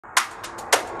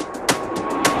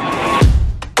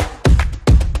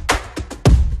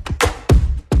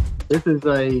This is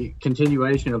a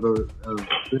continuation of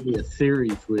really a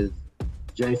series with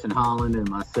Jason Holland and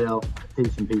myself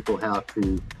teaching people how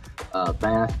to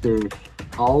bass fish.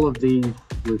 All of these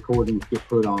recordings get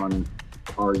put on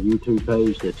our YouTube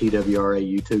page, the TWRA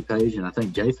YouTube page, and I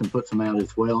think Jason puts them out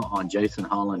as well on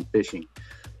Jasonhollandfishing.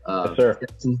 Yes, sir.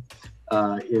 Jason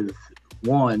is,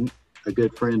 one, a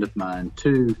good friend of mine.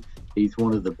 Two, he's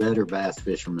one of the better bass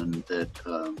fishermen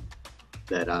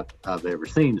that I've ever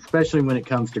seen, especially when it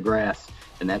comes to grass,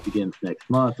 and that begins next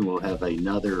month, and we'll have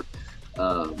another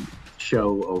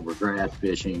show over grass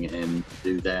fishing and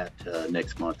do that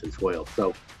next month as well.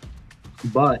 So,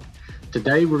 but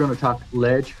today we're going to talk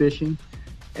ledge fishing,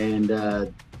 and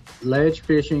ledge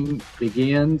fishing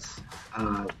begins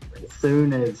as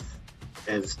soon as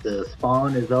the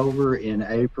spawn is over in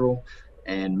April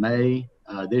and May.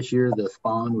 This year the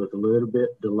spawn was a little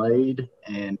bit delayed,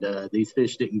 and these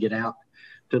fish didn't get out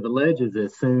to the ledges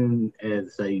as soon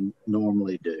as they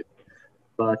normally do.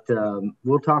 But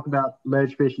we'll talk about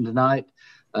ledge fishing tonight.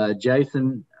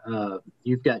 Jason,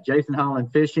 you've got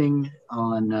Jasonhollandfishing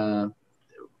on.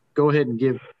 Go ahead and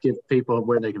give people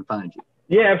where they can find you.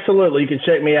 Yeah, absolutely. You can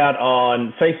check me out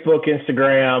on Facebook,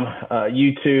 Instagram,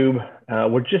 YouTube.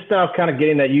 We're just now kind of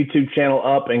getting that YouTube channel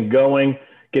up and going,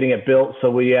 getting it built. So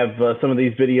we have some of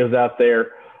these videos out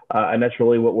there, and that's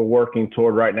really what we're working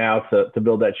toward right now to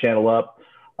build that channel up.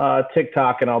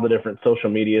 TikTok and all the different social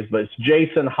medias, but it's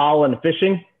Jason Holland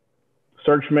Fishing.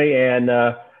 Search me and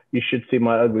you should see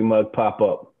my ugly mug pop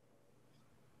up.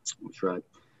 That's right.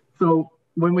 So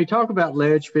when we talk about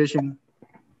ledge fishing,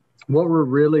 what we're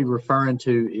really referring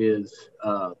to is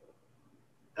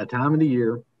a time of the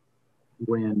year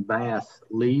when bass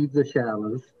leave the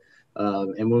shallows.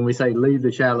 And when we say leave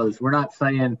the shallows, we're not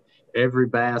saying every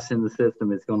bass in the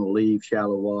system is going to leave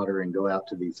shallow water and go out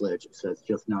to these ledges. That's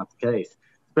just not the case,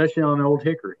 especially on Old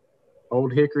Hickory.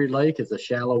 Old Hickory Lake is a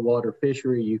shallow water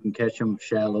fishery. You can catch them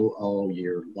shallow all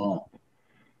year long.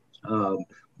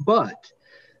 But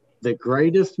the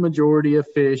greatest majority of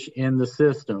fish in the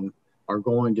system are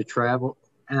going to travel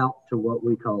out to what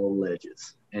we call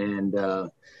ledges. And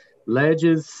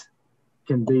ledges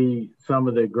can be some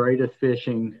of the greatest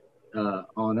fishing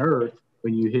on earth.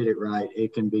 When you hit it right,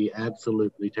 it can be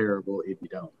absolutely terrible if you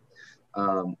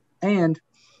don't. And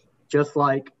just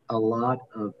like a lot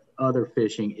of other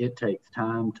fishing, it takes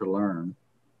time to learn,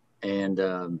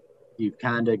 and you've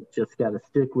kind of just got to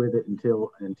stick with it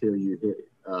until you hit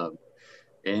it.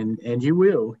 And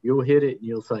you'll hit it and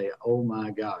you'll say, oh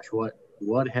my gosh,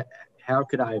 how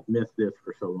could I have missed this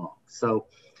for so long? So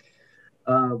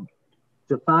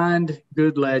to find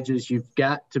good ledges, you've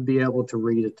got to be able to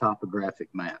read a topographic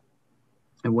map.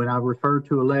 And when I refer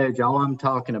to a ledge, all I'm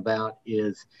talking about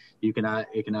is it can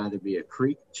either be a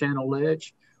creek channel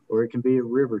ledge or it can be a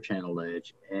river channel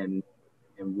ledge. And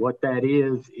what that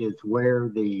is where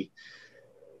the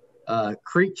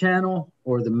creek channel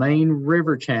or the main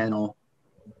river channel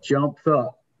jumps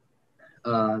up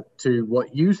to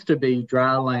what used to be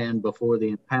dry land before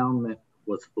the impoundment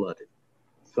was flooded.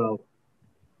 So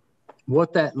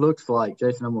what that looks like,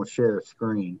 Jason, I'm going to share a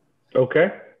screen.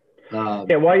 Okay.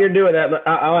 Yeah, while you're doing that,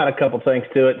 I'll add a couple things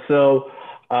to it. So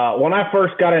when I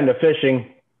first got into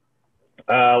fishing,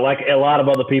 like a lot of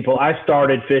other people, I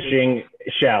started fishing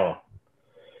shallow.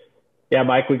 Yeah,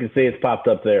 Mike, we can see it's popped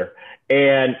up there.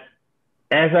 And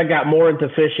as I got more into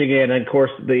fishing and of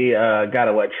course got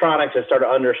electronics, I started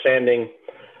understanding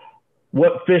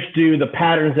what fish do, the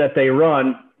patterns that they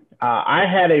run. I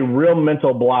had a real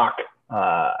mental block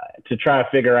to try to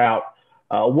figure out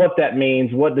what that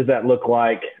means. What does that look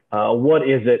like? What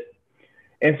is it?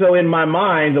 And so in my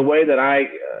mind, the way that I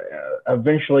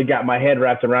eventually got my head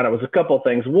wrapped around it was a couple of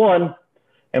things. One,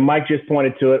 and Mike just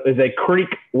pointed to it, is a creek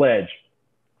ledge.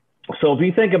 So if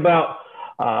you think about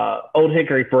Old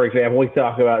Hickory, for example, we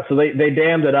talked about it. So they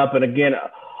dammed it up. And again,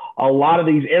 a lot of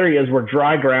these areas were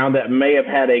dry ground that may have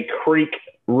had a creek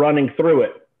running through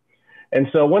it. And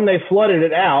so when they flooded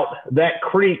it out, that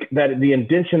creek, the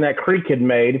indention that creek had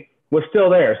made was still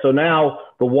there. So now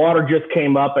the water just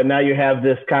came up and now you have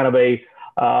this kind of a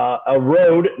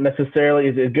road necessarily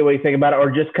is a good way to think about it, or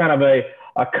just kind of a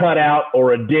cutout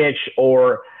or a ditch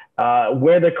or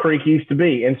where the creek used to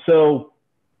be. And so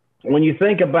when you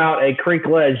think about a creek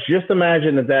ledge, just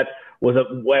imagine that was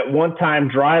at one time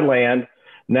dry land.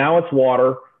 Now it's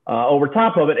water over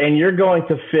top of it, and you're going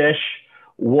to fish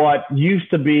what used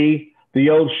to be the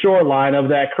old shoreline of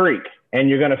that creek. And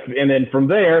and then from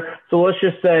there, so let's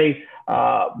just say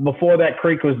before that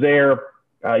creek was there,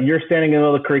 you're standing in the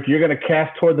middle of the creek, you're going to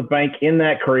cast toward the bank in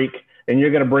that creek, and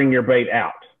you're going to bring your bait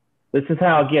out. This is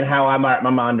how I wrap my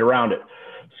mind around it.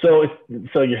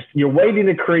 So you're wading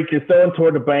the creek, you're throwing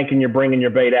toward the bank, and you're bringing your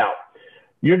bait out.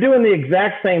 You're doing the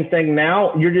exact same thing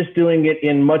now. You're just doing it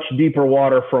in much deeper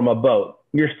water from a boat.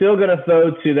 You're still going to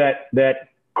throw to that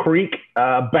creek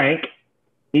bank,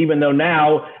 even though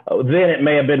now, then it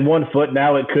may have been 1 foot.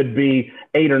 Now it could be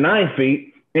 8 or 9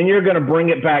 feet, and you're going to bring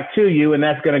it back to you, and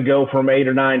that's going to go from 8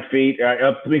 or 9 feet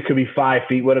up. It could be 5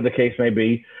 feet, whatever the case may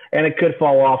be, and it could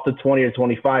fall off to 20 or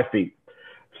 25 feet.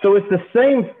 So it's the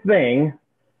same thing.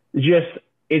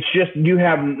 It's just you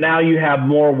have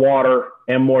more water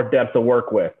and more depth to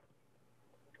work with.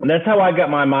 And that's how I got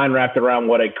my mind wrapped around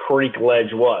what a creek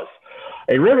ledge was.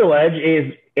 A river ledge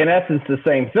is, in essence, the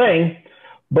same thing,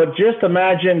 but just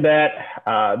imagine that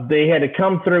they had to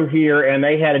come through here and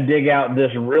they had to dig out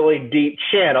this really deep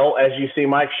channel, as you see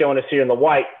Mike showing us here in the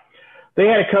white. They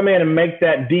had to come in and make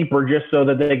that deeper just so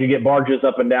that they could get barges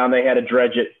up and down. They had to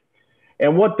dredge it.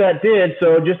 And what that did,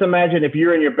 so just imagine if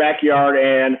you're in your backyard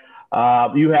and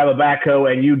you have a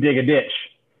backhoe and you dig a ditch.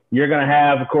 You're going to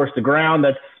have, of course, the ground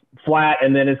that's flat,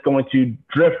 and then it's going to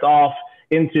drift off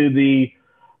into the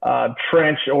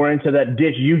trench or into that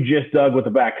ditch you just dug with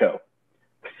a backhoe.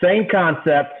 Same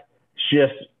concept,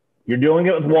 just you're doing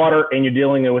it with water and you're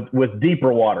dealing it with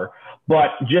deeper water. But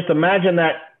just imagine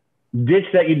that ditch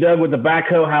that you dug with the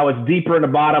backhoe, how it's deeper in the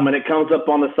bottom and it comes up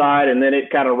on the side and then it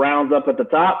kind of rounds up at the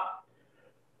top.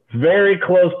 Very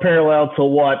close parallel to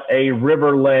what a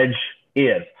river ledge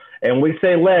is. And when we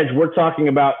say ledge, we're talking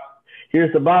about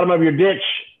here's the bottom of your ditch,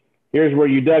 here's where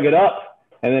you dug it up,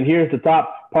 and then here's the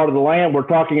top part of the land. We're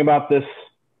talking about the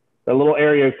little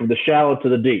area from the shallow to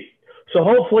the deep. So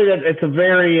hopefully that it's a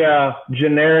very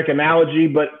generic analogy,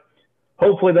 but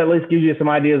hopefully that at least gives you some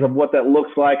ideas of what that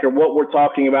looks like or what we're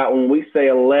talking about when we say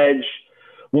a ledge.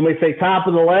 When we say top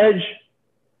of the ledge,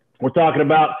 we're talking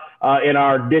about, in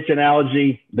our ditch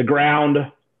analogy, the ground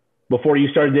before you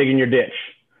start digging your ditch.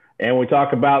 And we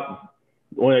talk about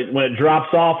when it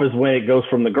drops off is when it goes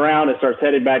from the ground, it starts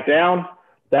headed back down.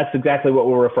 That's exactly what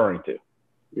we're referring to.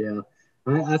 Yeah.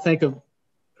 I think of,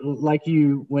 like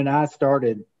you, when I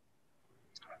started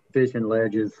fishing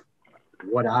ledges,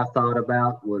 what I thought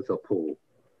about was a pool.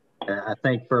 I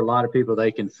think for a lot of people,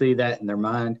 they can see that in their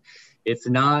mind. It's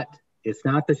not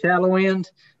the shallow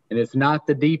end and it's not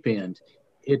the deep end.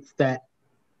 It's that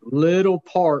little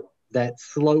part that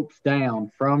slopes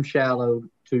down from shallow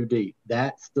to deep.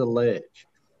 That's the ledge.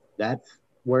 That's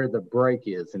where the break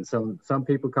is. And some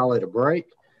people call it a break.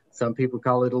 Some people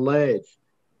call it a ledge,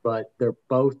 but they're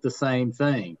both the same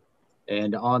thing.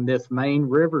 And on this main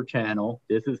river channel,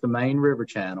 this is the main river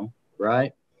channel,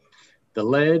 right? The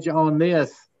ledge on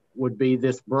this would be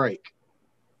this break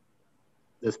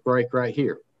right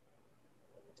here.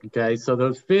 Okay, so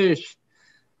those fish,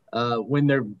 when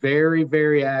they're very,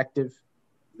 very active,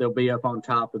 they'll be up on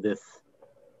top of this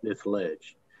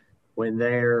ledge. When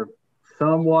they're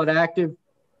somewhat active,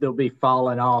 they'll be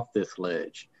falling off this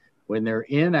ledge. When they're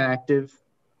inactive,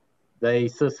 they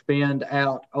suspend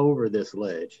out over this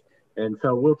ledge. And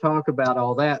so we'll talk about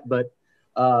all that, but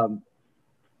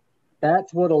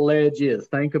that's what a ledge is.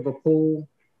 Think of a pool,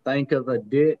 think of a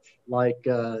ditch like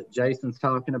Jason's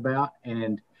talking about,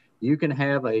 and you can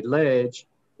have a ledge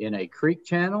in a creek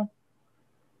channel,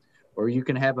 or you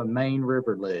can have a main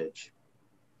river ledge.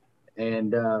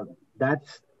 And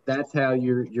that's how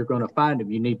you're going to find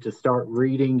them. You need to start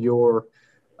reading your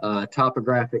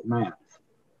topographic maps.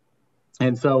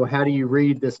 And so how do you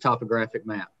read this topographic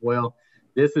map? Well,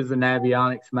 this is a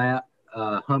Navionics map.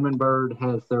 Humminbird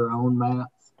has their own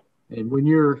maps. And when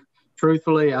you're,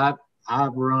 truthfully, I've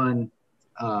run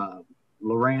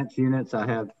Lowrance units. I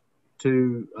have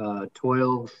two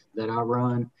 12s that I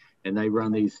run, and they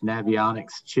run these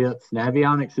Navionics chips.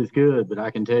 Navionics is good, but I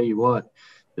can tell you what,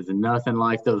 there's nothing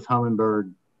like those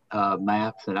Humminbird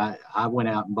maps. And I went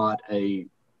out and bought a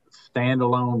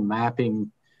standalone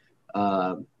mapping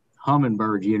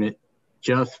Humminbird unit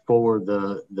just for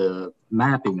the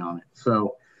mapping on it.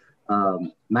 So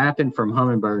mapping from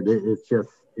Humminbird,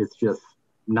 it's just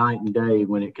night and day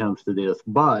when it comes to this.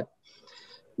 But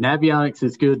Navionics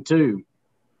is good too.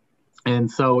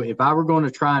 And so if I were going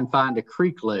to try and find a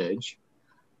creek ledge,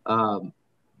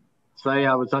 say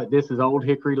I was like, this is Old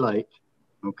Hickory Lake,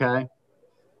 okay?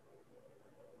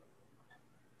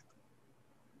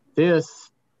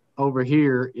 This over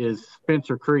here is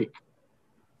Spencer Creek.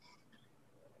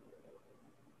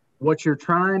 What you're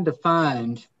trying to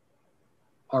find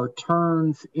are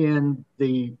turns in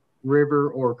the river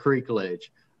or creek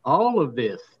ledge. All of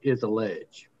this is a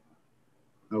ledge,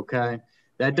 okay?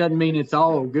 That doesn't mean it's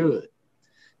all good.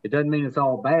 It doesn't mean it's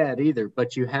all bad either,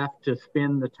 but you have to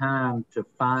spend the time to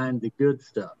find the good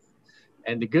stuff.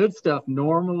 And the good stuff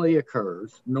normally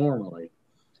occurs,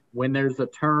 when there's a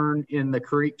turn in the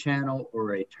creek channel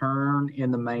or a turn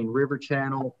in the main river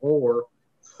channel, or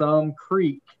some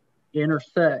creek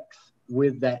intersects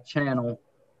with that channel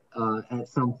at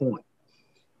some point.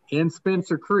 In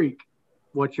Spencer Creek,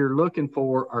 what you're looking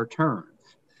for are turns.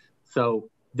 So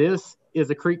this is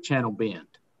a creek channel bend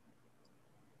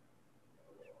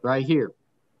right here.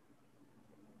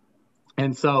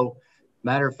 And so,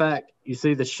 matter of fact, you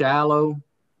see the shallow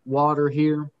water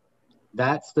here?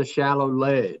 That's the shallow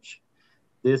ledge.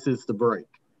 This is the break.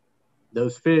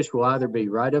 Those fish will either be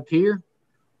right up here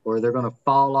or they're going to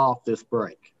fall off this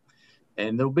break.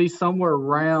 And they'll be somewhere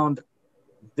around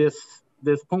this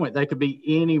point. They could be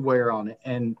anywhere on it.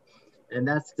 And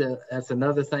that's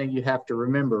another thing you have to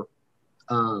remember.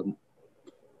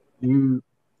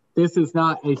 This is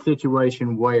not a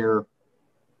situation where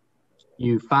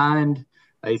you find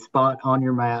a spot on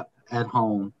your map at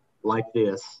home like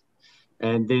this,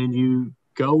 and then you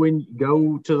go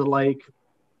to the lake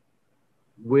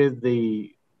with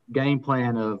the game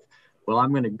plan of, well,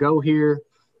 I'm going to go here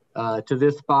to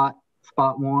this spot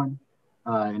one,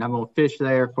 and I'm going to fish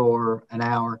there for an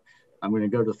hour. I'm going to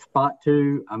go to spot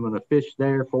 2. I'm going to fish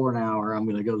there for an hour. I'm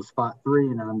going to go to spot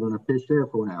 3, and I'm going to fish there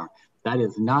for an hour. That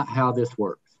is not how this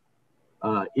works.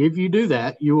 If you do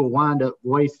that, you will wind up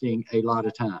wasting a lot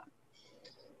of time.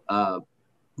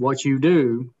 What you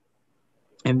do,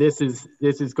 and this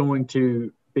is going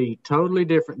to be totally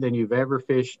different than you've ever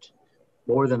fished,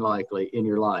 more than likely, in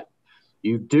your life.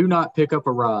 You do not pick up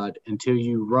a rod until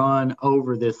you run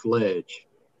over this ledge,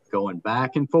 going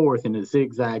back and forth in a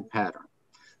zigzag pattern.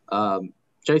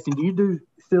 Jason, do you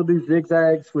still do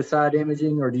zigzags with side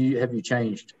imaging, or have you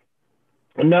changed?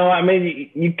 No, I mean,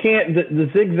 you can't. The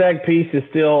zigzag piece is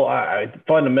still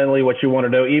fundamentally what you want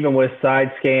to do, even with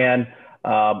side scan.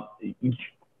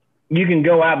 You can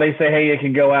go out. They say, hey, it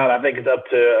can go out. I think it's up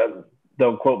to,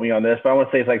 don't quote me on this, but I want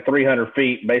to say it's like 300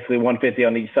 feet, basically 150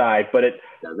 on each side. But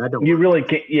you really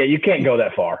can't. Yeah, you can't go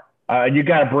that far. You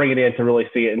got to bring it in to really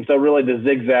see it. And so, really, the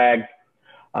zigzag.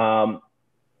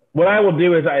 What I will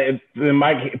do is,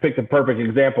 Mike picked a perfect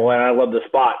example, and I love the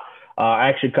spot. I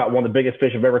actually caught one of the biggest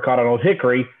fish I've ever caught on Old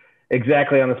Hickory,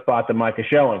 exactly on the spot that Mike is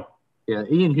showing. Yeah,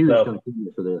 Ian Hughes is going to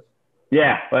see for this.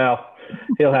 Yeah, well,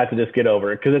 he'll have to just get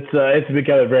over it because it's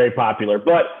becoming very popular.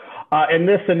 But in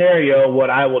this scenario, what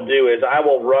I will do is I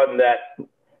will run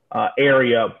that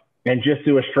area and just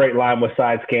do a straight line with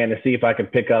side scan to see if I can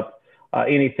pick up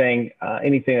anything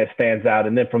that stands out.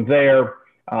 And then from there,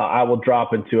 I will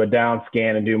drop into a down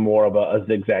scan and do more of a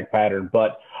zigzag pattern.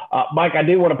 But Mike, I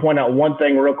do want to point out one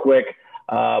thing real quick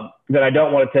that I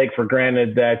don't want to take for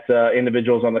granted that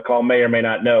individuals on the call may or may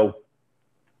not know.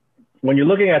 When you're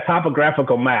looking at a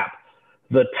topographical map,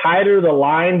 the tighter the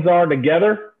lines are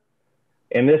together,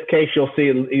 in this case, you'll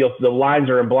see the lines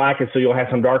are in black, and so you'll have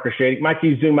some darker shading. Mike, can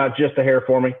you zoom out just a hair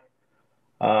for me?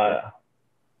 I'll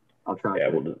try. Yeah,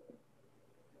 we'll do.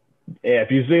 Yeah,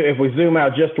 if we zoom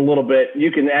out just a little bit,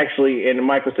 you can actually, and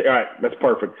Mike will say, all right, that's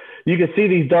perfect. You can see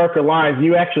these darker lines.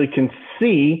 You actually can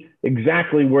see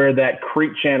exactly where that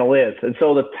creek channel is. And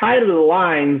so the tighter the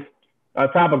lines, a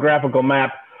topographical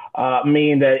map,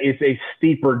 mean that it's a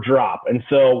steeper drop. And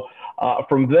so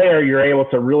from there, you're able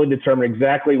to really determine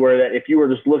exactly where that, if you were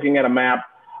just looking at a map,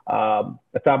 a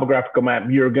topographical map,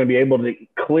 you're going to be able to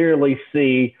clearly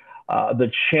see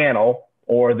the channel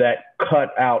or that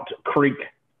cut out creek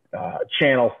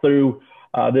channel through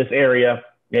this area.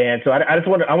 And so I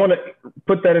want to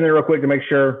put that in there real quick to make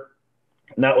sure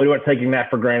we weren't taking that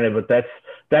for granted, but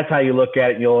that's how you look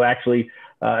at it. You'll actually,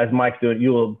 as Mike's doing,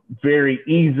 you will very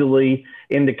easily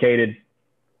indicated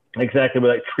exactly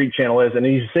where that creek channel is. And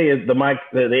you see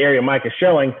the area Mike is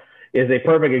showing is a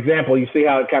perfect example. You see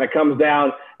how it kind of comes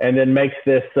down and then makes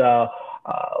this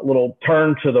little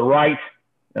turn to the right,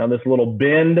 this little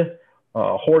bend,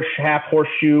 half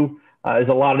horseshoe. There's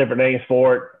a lot of different names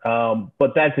for it,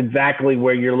 but that's exactly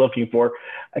where you're looking for.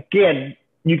 Again,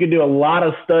 you can do a lot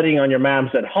of studying on your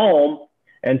maps at home.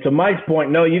 And to Mike's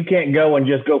point, no, you can't go and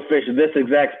just go fish this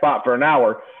exact spot for an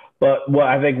hour. But what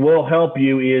I think will help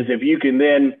you is if you can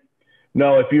then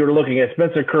know, if you're looking at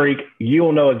Spencer Creek,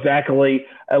 you'll know exactly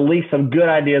at least some good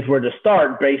ideas where to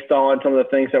start based on some of the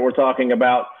things that we're talking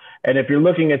about. And if you're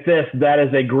looking at this, that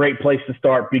is a great place to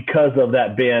start because of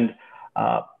that bend.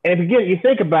 And again, you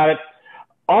think about it,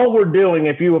 all we're doing,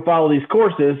 if you will follow these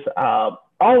courses, all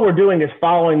we're doing is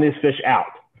following these fish out.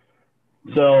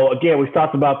 So again, we've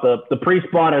talked about the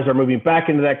pre-spawn as they're moving back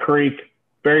into that creek,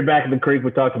 very back in the creek.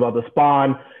 We talked about the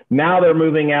spawn. Now they're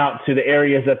moving out to the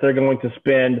areas that they're going to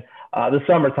spend the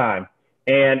summertime.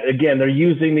 And again, they're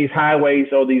using these highways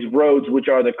or these roads, which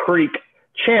are the creek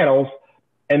channels.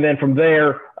 And then from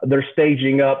there, they're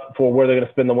staging up for where they're going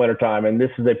to spend the winter time. And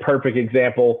this is a perfect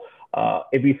example.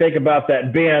 If you think about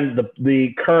that bend, the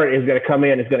current is going to come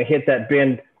in, it's going to hit that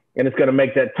bend, and it's going to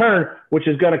make that turn, which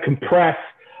is going to compress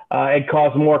and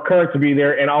cause more current to be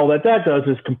there. And all that does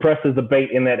is compresses the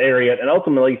bait in that area. And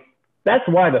ultimately, that's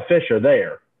why the fish are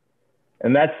there.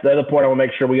 And that's the other point I want to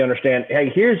make sure we understand.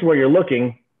 Hey, here's where you're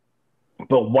looking,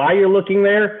 but why you're looking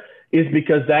there is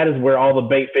because that is where all the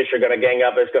bait fish are going to gang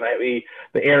up. It's going to be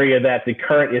the area that the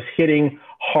current is hitting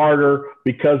harder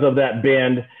because of that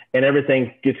bend, and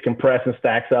everything gets compressed and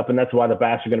stacks up. And that's why the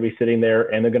bass are going to be sitting there,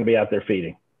 and they're going to be out there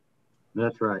feeding.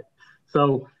 That's right.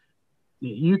 So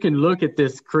you can look at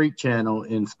this creek channel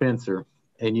in Spencer,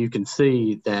 and you can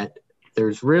see that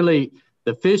there's really,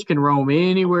 the fish can roam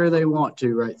anywhere they want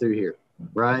to right through here,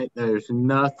 right? There's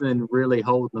nothing really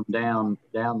holding them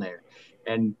down there.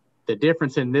 And the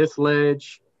difference in this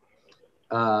ledge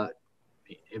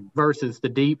versus the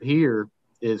deep here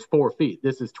is 4 feet.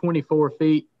 This is 24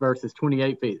 feet versus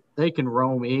 28 feet. They can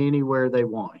roam anywhere they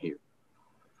want here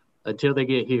until they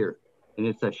get here. And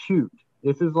it's a chute.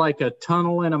 This is like a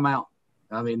tunnel in a mountain.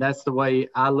 I mean, that's the way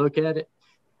I look at it.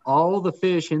 All the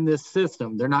fish in this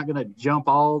system, they're not going to jump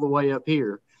all the way up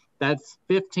here. That's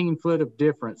 15 foot of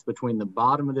difference between the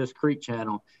bottom of this creek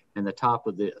channel and the top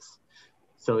of this.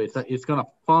 So it's going to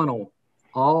funnel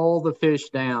all the fish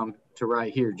down to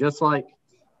right here. Just like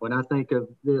when I think of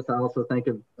this, I also think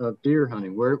of deer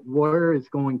hunting. Where is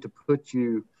going to put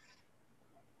you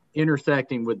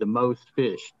intersecting with the most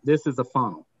fish? This is a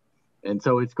funnel. And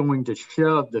so it's going to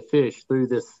shove the fish through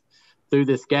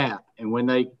this gap. And when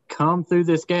they come through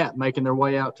this gap, making their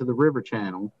way out to the river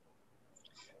channel,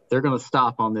 they're going to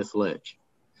stop on this ledge.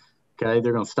 Okay,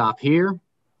 they're going to stop here.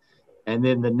 And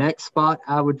then the next spot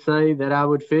I would say that I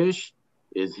would fish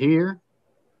is here.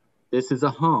 This is a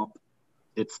hump.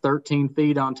 It's 13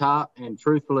 feet on top, and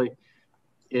truthfully,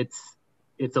 it's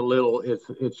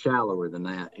shallower than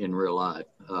that in real life.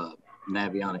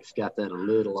 Navionics got that a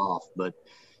little off, but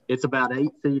it's about 8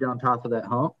 feet on top of that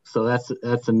hump. So that's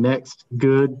the next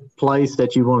good place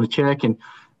that you want to check. And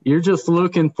you're just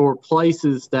looking for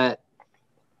places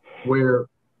where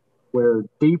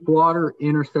deep water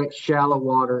intersects shallow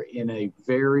water in a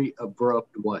very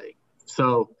abrupt way.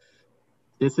 So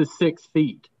this is 6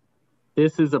 feet.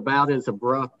 This is about as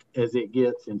abrupt as it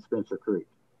gets in Spencer Creek.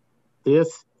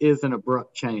 This is an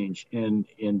abrupt change in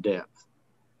depth.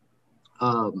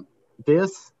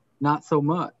 This, not so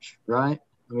much, right?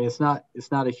 I mean, it's not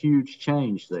a huge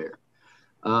change there.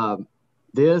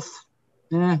 This,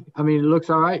 I mean, it looks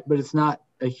all right, but it's not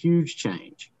a huge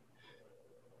change.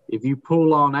 If you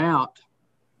pull on out,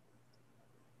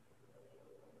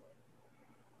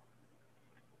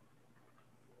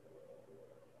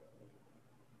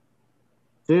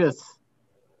 this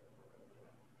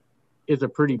is a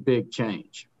pretty big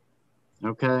change,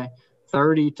 okay?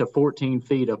 30 to 14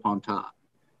 feet up on top,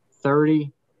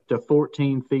 30 to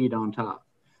 14 feet on top.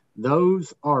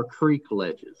 Those are creek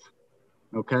ledges,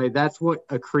 okay? That's what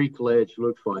a creek ledge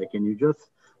looks like. And you just,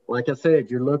 like I said,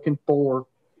 you're looking for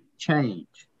change,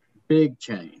 big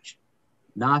change,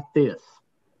 not this,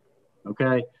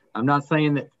 okay? I'm not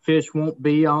saying that fish won't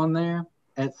be on there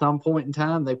at some point in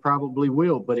time. They probably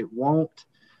will, but it won't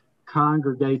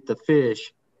congregate the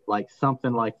fish like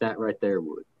something like that right there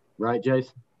would. Right,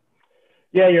 Jason?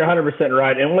 Yeah, you're 100%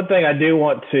 right. And one thing I do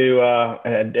want to,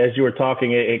 as you were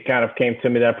talking, it kind of came to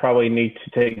me that I probably need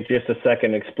to take just a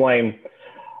second to explain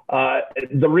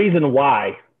the reason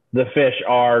why the fish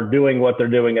are doing what they're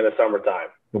doing in the summertime.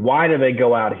 Why do they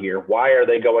go out here? Why are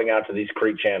they going out to these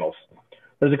creek channels?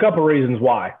 There's a couple reasons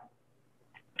why.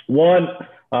 One,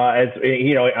 as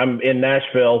you know, I'm in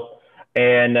Nashville,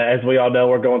 and as we all know,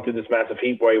 we're going through this massive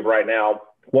heat wave right now.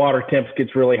 Water temps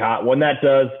gets really hot. When that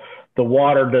does, the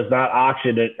water does not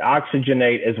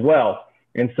oxygenate as well.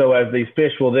 And so as these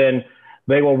fish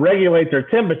they will regulate their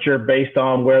temperature based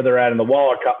on where they're at in the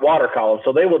water column.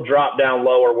 So they will drop down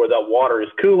lower where the water is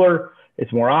cooler,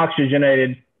 it's more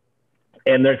oxygenated,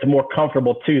 and it's more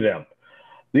comfortable to them.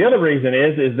 The other reason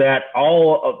is that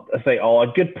a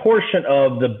good portion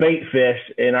of the bait fish,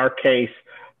 in our case,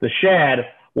 the shad,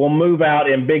 will move out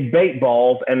in big bait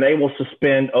balls, and they will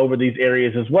suspend over these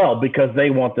areas as well because they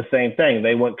want the same thing.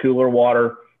 They want cooler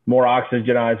water, more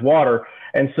oxygenized water.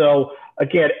 And so,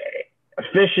 again,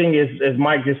 fishing is, as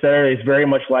Mike just said, is very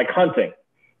much like hunting.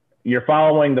 You're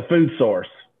following the food source,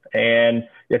 and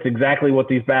it's exactly what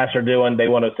these bass are doing. They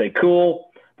want to stay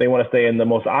cool. They want to stay in the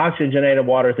most oxygenated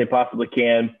waters they possibly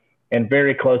can and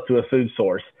very close to a food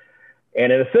source.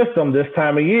 And in a system this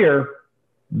time of year,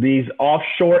 these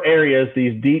offshore areas,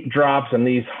 these deep drops and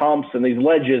these humps and these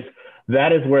ledges,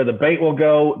 that is where the bait will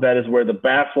go. That is where the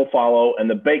bass will follow, and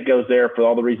the bait goes there for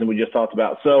all the reasons we just talked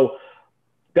about. So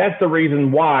that's the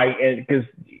reason why, and because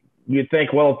you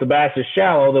think, well, if the bass is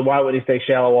shallow, then why would he stay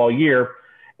shallow all year?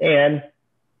 And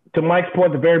to Mike's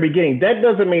point at the very beginning, that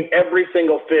doesn't mean every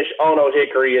single fish on Old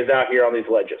Hickory is out here on these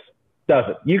ledges.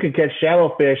 Doesn't. You can catch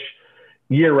shallow fish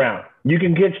year round. You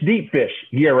can catch deep fish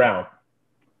year round.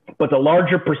 But the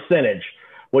larger percentage,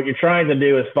 what you're trying to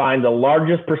do is find the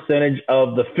largest percentage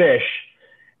of the fish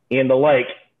in the lake.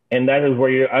 And that is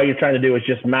where all you're trying to do is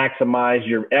just maximize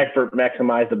your effort,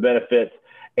 maximize the benefits.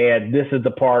 And this is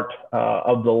the part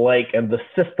of the lake and the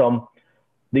system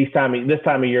this time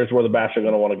of year is where the bass are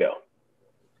going to want to go.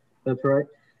 That's right.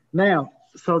 Now,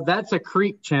 so that's a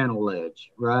creek channel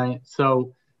ledge, right?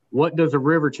 So what does a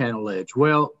river channel ledge?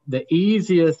 Well, the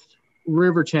easiest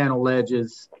river channel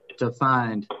ledges to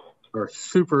find are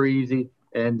super easy,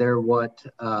 and they're what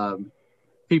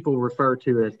people refer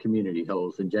to as community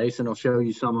holes. And Jason will show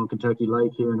you some on Kentucky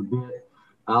Lake here in a bit.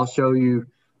 I'll show you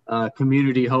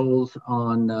community holes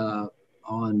on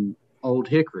Old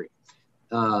Hickory.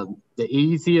 The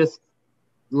easiest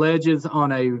ledges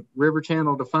on a river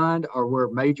channel to find are where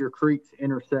major creeks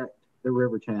intersect the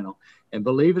river channel. And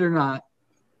believe it or not,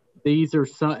 these are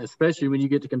some, especially when you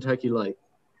get to Kentucky Lake,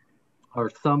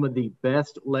 are some of the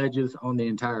best ledges on the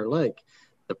entire lake.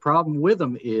 The problem with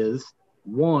them is,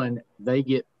 one, they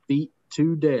get beat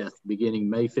to death beginning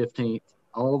May 15th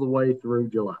all the way through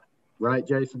July. Right,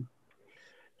 Jason?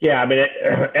 Yeah, I mean,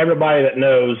 everybody that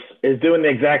knows is doing the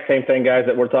exact same thing, guys,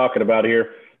 that we're talking about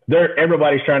here.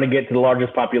 Everybody's trying to get to the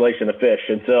largest population of fish.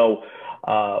 And so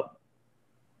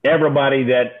everybody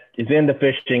that is into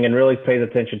fishing and really pays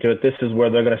attention to it, this is where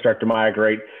they're going to start to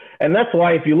migrate. And that's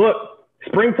why if you look,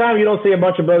 springtime, you don't see a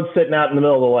bunch of boats sitting out in the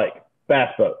middle of the lake,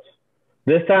 bass boats.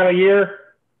 This time of year,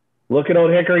 look at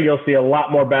Old Hickory, you'll see a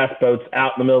lot more bass boats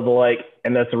out in the middle of the lake,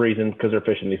 and that's the reason, because they're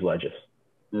fishing these ledges.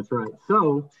 That's right.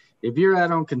 So if you're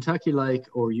out on Kentucky Lake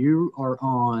or you are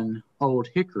on Old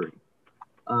Hickory,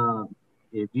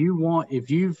 if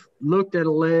you've looked at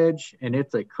a ledge and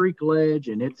it's a creek ledge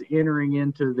and it's entering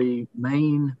into the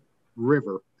main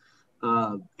river,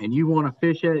 and you want to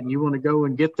fish it and you want to go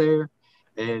and get there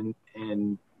and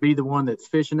be the one that's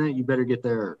fishing it, you better get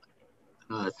there,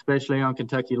 especially on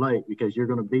Kentucky Lake, because you're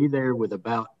going to be there with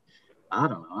about, I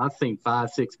don't know, I've seen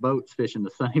 5-6 boats fishing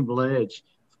the same ledge,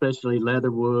 especially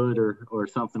Leatherwood or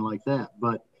something like that.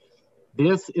 But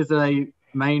this is a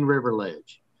main river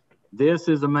ledge. This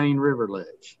is a main river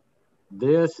ledge.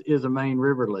 This is a main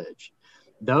river ledge.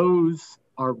 Those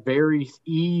are very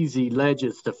easy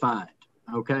ledges to find,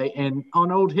 okay? And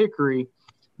on Old Hickory,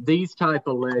 these type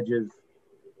of ledges,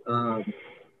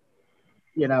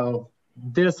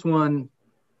 this one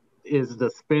is the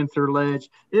Spencer ledge.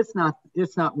 It's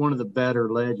not one of the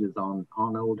better ledges on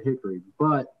Old Hickory,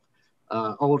 but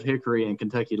Old Hickory and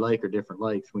Kentucky Lake are different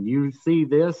lakes. When you see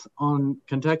this on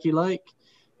Kentucky Lake,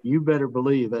 you better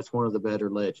believe that's one of the better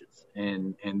ledges.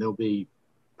 And there'll be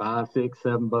 5, 6,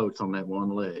 7 boats on that one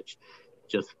ledge,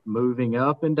 just moving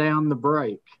up and down the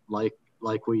break,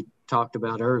 like we talked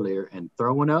about earlier, and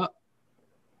throwing up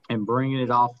and bringing it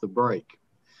off the break.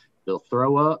 They'll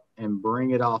throw up and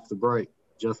bring it off the break,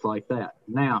 just like that.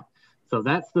 Now, so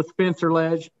that's the Spencer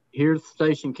ledge. Here's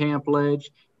Station Camp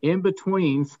ledge. In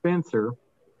between Spencer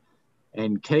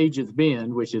and Cage's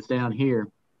Bend, which is down here,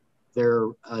 there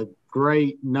are a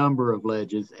great number of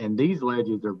ledges, and these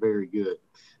ledges are very good.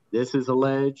 This is a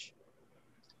ledge.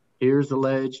 Here's a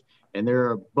ledge, and there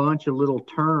are a bunch of little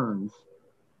turns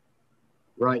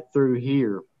right through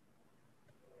here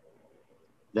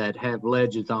that have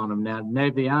ledges on them. Now,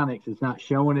 Navionics is not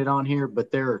showing it on here,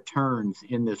 but there are turns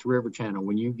in this river channel.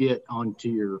 When you get onto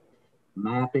your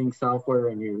mapping software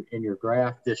and in your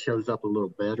graph, this shows up a little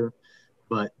better,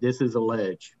 but this is a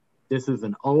ledge. This is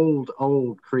an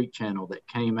old creek channel that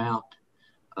came out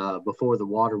before the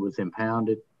water was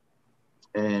impounded.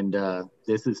 And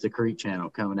this is the creek channel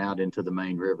coming out into the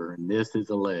main river. And this is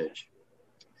a ledge.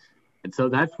 And so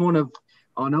that's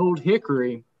on Old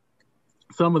Hickory,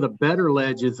 some of the better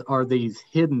ledges are these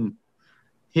hidden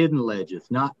ledges,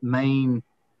 not main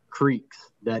creeks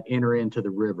that enter into the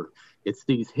river. It's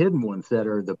these hidden ones that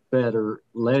are the better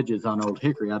ledges on Old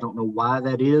Hickory. I don't know why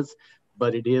that is,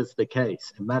 but it is the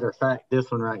case. As a matter of fact, this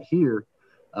one right here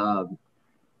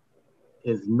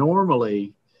is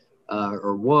normally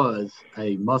or was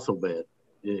a mussel bed.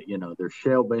 There's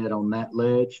shell bed on that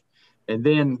ledge. And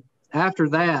then after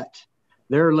that,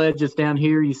 there are ledges down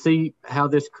here. You see how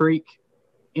this creek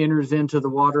enters into the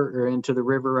water or into the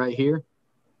river right here?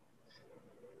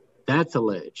 That's a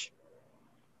ledge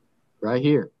right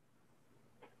here.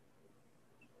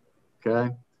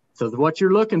 Okay. So what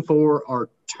you're looking for are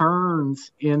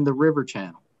turns in the river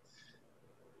channel.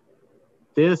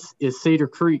 This is Cedar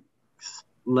Creek's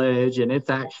ledge, and it's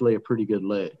actually a pretty good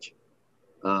ledge.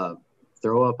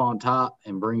 Throw up on top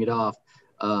and bring it off.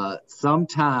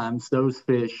 Sometimes those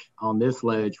fish on this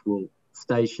ledge will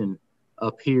station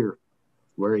up here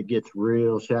where it gets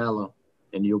real shallow,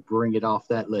 and you'll bring it off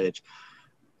that ledge.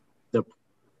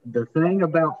 The thing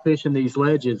about fishing these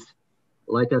ledges,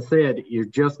 like I said, you're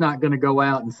just not going to go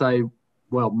out and say,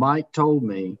 well, Mike told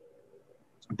me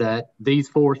that these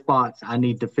 4 spots I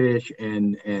need to fish,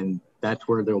 and that's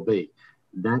where they'll be.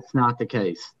 That's not the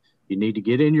case. You need to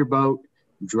get in your boat,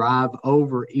 drive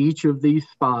over each of these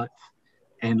spots,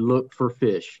 and look for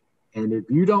fish. And if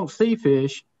you don't see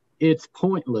fish, it's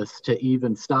pointless to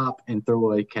even stop and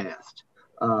throw a cast.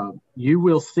 You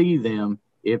will see them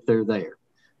if they're there.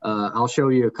 I'll show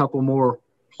you a couple more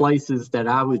places that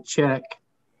I would check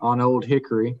on Old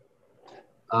Hickory.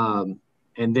 And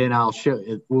then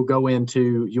we'll go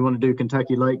into, you want to do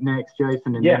Kentucky Lake next,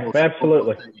 Jason? And yeah,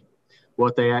 absolutely.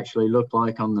 What they actually look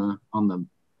like on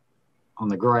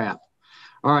the graph.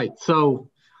 All right, so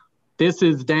this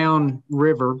is down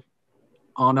river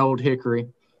on Old Hickory.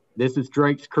 This is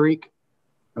Drake's Creek,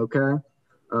 okay?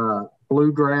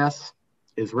 Bluegrass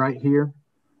is right here.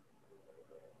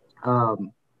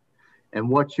 And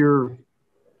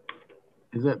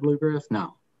is that bluegrass?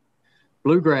 No.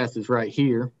 Bluegrass is right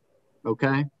here,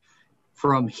 okay?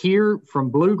 From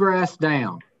bluegrass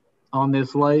down on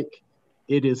this lake,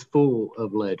 it is full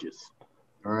of ledges,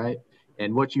 all right?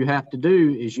 And what you have to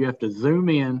do is you have to zoom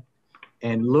in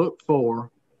and look for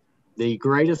the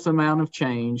greatest amount of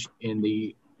change in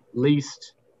the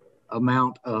least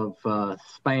amount of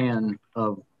span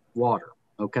of water,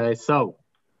 okay? So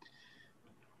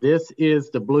this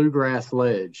is the bluegrass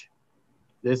ledge.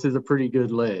 This is a pretty good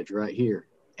ledge right here.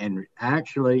 And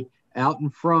actually, out in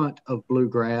front of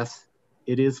bluegrass,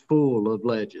 it is full of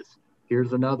ledges.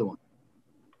 Here's another one.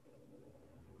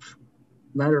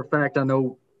 Matter of fact, I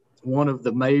know one of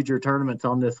the major tournaments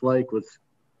on this lake was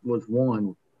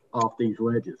won off these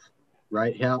ledges,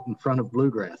 right out in front of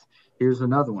bluegrass. Here's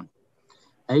another one.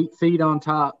 8 feet on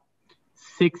top,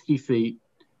 60 feet.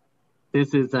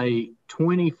 This is a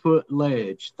 20-foot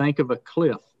ledge. Think of a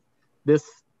cliff. This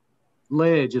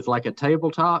ledge is like a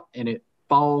tabletop, and it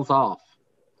falls off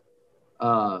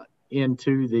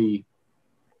into the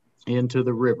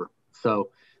river. So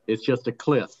it's just a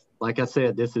cliff. Like I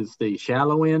said, this is the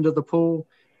shallow end of the pool,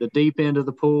 the deep end of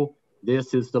the pool.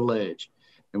 This is the ledge.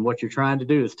 And what you're trying to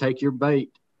do is take your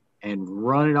bait and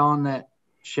run it on that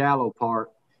shallow part.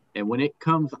 And when it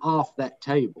comes off that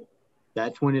table,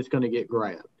 that's when it's going to get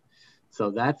grabbed.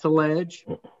 So that's a ledge.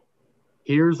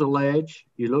 Here's a ledge.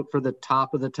 You look for the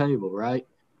top of the table, right?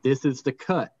 This is the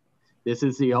cut. This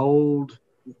is the old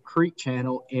creek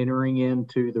channel entering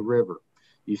into the river.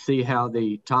 You see how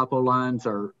the topo lines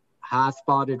are high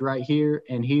spotted right here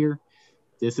and here?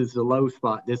 This is the low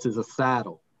spot. This is a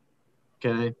saddle,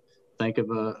 okay? Think of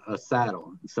a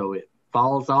saddle. So it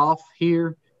falls off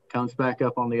here, comes back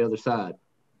up on the other side,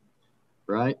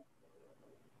 right?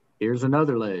 Here's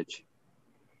another ledge.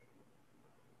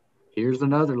 Here's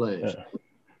another ledge.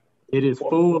 It is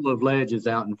full of ledges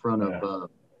out in front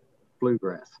of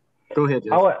bluegrass. Go ahead,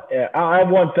 Justin. I have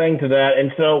one thing to that.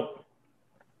 And so,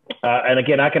 and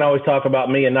again, I can always talk about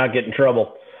me and not get in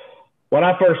trouble. When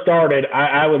I first started,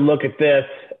 I would look at this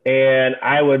and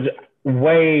I was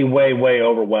way, way, way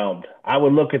overwhelmed. I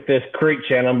would look at this creek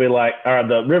channel and be like, or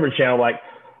the river channel, like,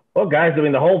 well, guys, I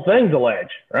mean, the whole thing's a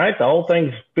ledge, right? The whole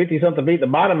thing's 50-something feet at the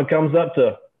bottom and comes up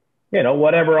to, you know,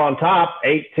 whatever on top,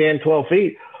 8, 10, 12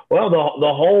 feet. Well,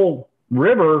 the whole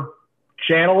river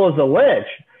channel is a ledge.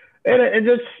 And it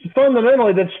just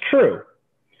fundamentally, that's true.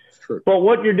 It's true. But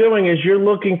what you're doing is you're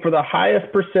looking for the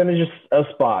highest percentage of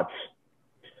spots.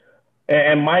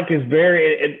 And Mike is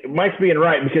Mike's being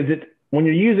right, because when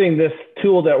you're using this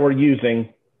tool that we're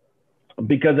using,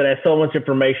 because it has so much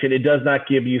information, it does not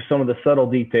give you some of the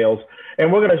subtle details.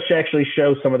 And we're going to actually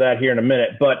show some of that here in a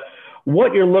minute. But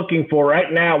what you're looking for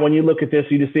right now, when you look at this,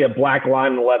 you just see a black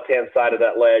line on the left-hand side of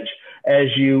that ledge. As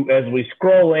we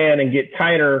scroll in and get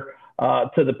tighter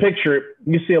to the picture,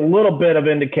 you see a little bit of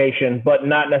indication, but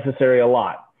not necessarily a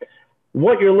lot.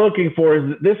 What you're looking for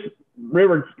is this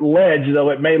river ledge,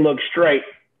 though it may look straight,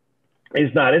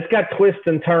 is not. It's got twists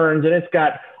and turns, and it's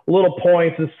got little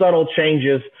points and subtle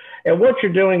changes. And what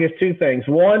you're doing is two things.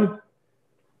 One,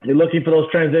 you're looking for those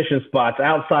transition spots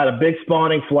outside of big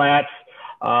spawning flats.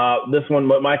 This one,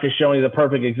 what Mike is showing, is a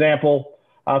perfect example.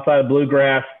 Outside of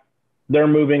bluegrass, they're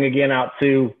moving again out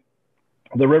to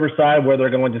the riverside where they're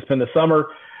going to spend the summer.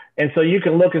 And so you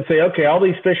can look and say, okay, all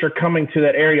these fish are coming to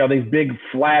that area, all these big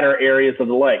flatter areas of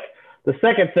the lake. The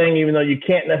second thing, even though you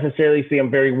can't necessarily see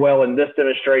them very well in this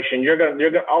demonstration,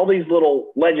 all these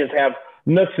little ledges have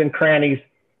nooks and crannies,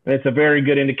 and it's a very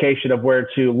good indication of where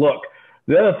to look.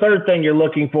 The other third thing you're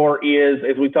looking for is,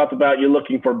 as we talked about, you're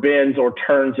looking for bends or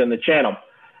turns in the channel.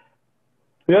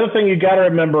 The other thing you got to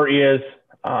remember is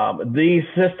these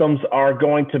systems are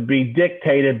going to be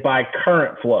dictated by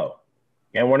current flow.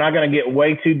 And we're not going to get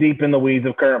way too deep in the weeds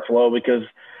of current flow because,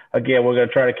 again, we're going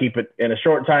to try to keep it in a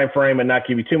short time frame and not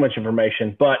give you too much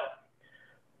information. But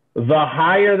the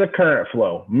higher the current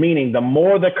flow, meaning the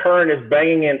more the current is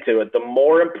banging into it, the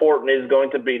more important it is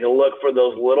going to be to look for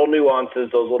those little nuances,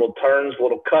 those little turns,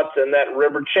 little cuts in that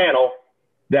river channel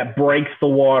that breaks the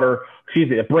water,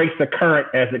 that breaks the current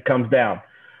as it comes down.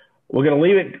 We're going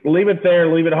to leave it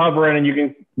there, leave it hovering,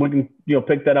 and we can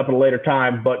pick that up at a later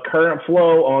time. But current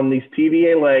flow on these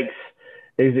TVA lakes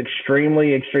is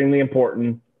extremely, extremely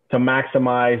important to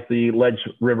maximize the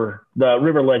river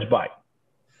ledge bite.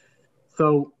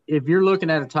 So if you're looking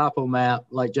at a topo map,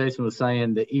 like Jason was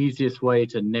saying, the easiest way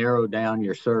to narrow down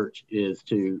your search is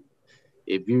to,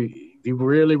 if you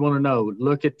really want to know,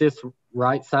 look at this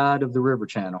right side of the river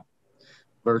channel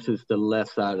versus the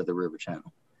left side of the river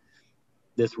channel.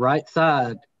 This right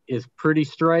side is pretty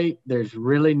straight. There's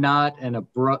really not an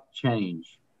abrupt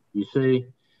change. You see,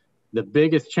 the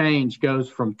biggest change goes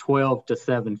from 12 to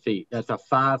 7 feet. That's a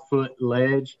 5-foot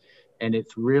ledge, and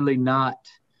there's really not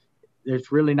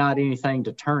anything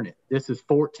to turn it. This is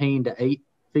 14 to 8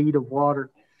 feet of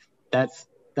water. That's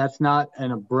not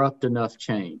an abrupt enough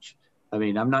change. I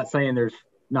mean, I'm not saying there's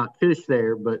not fish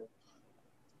there, but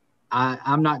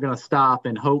I'm not going to stop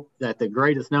and hope that the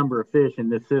greatest number of fish in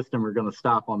this system are going to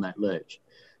stop on that ledge.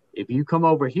 If you come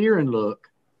over here and look,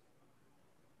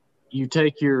 you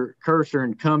take your cursor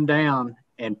and come down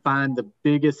and find the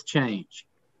biggest change.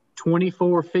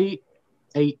 24 feet,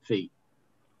 8 feet.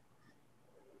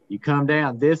 You come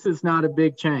down, this is not a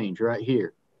big change right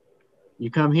here.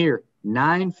 You come here,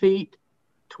 9 feet,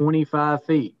 25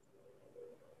 feet.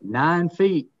 9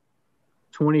 feet,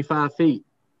 25 feet,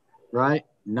 right?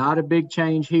 Not a big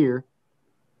change here.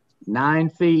 9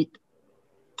 feet,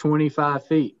 25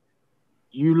 feet.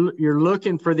 You're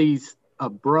looking for these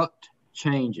abrupt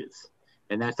changes,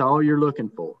 and that's all you're looking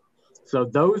for. So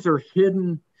those are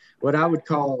hidden, what I would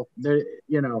call,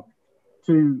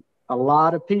 to a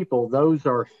lot of people, those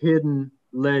are hidden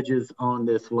ledges on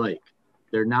this lake.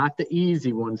 They're not the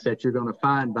easy ones that you're going to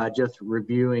find by just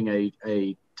reviewing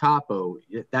a topo.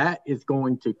 That is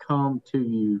going to come to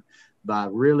you by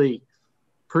really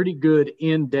pretty good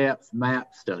in-depth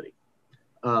map study.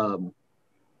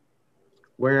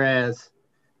 Whereas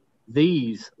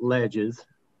these ledges,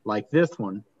 like this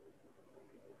one,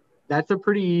 that's a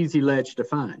pretty easy ledge to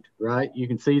find, right? You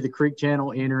can see the creek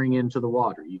channel entering into the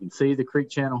water. You can see the creek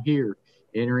channel here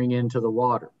entering into the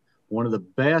water. One of the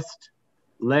best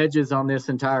ledges on this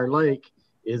entire lake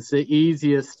is the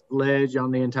easiest ledge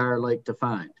on the entire lake to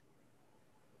find.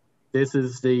 This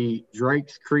is the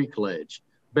Drake's Creek ledge.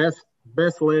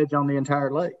 Best ledge on the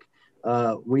entire lake.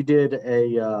 We did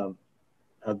a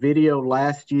video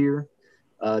last year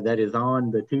that is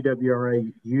on the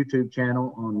TWRA YouTube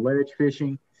channel on ledge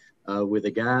fishing with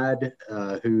a guide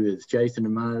who is Jason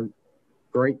and my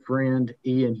great friend,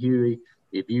 Ian Huey.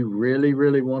 If you really,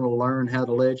 really want to learn how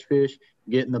to ledge fish,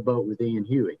 get in the boat with Ian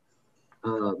Huey.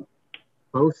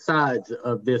 Both sides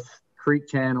of this creek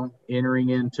channel entering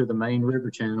into the main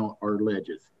river channel are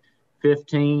ledges,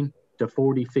 15 to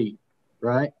 40 feet,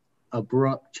 right?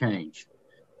 Abrupt change,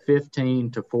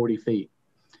 15 to 40 feet.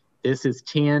 This is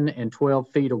 10 and 12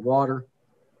 feet of water,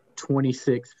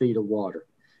 26 feet of water.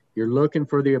 You're looking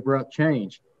for the abrupt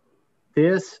change.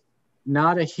 This,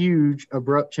 not a huge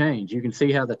abrupt change. You can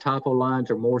see how the topo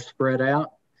lines are more spread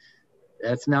out.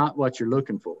 That's not what you're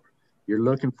looking for. You're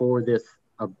looking for this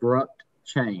abrupt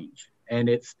change. And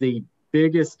it's the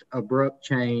biggest abrupt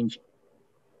change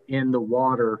in the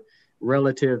water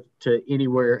relative to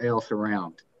anywhere else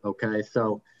around. Okay,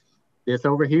 so this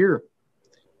over here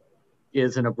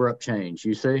is an abrupt change,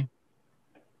 you see?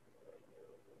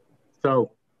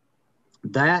 So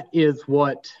that is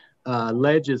what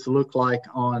ledges look like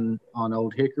on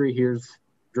Old Hickory. Here's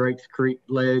Drake's Creek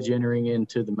ledge entering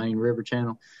into the main river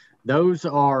channel. That's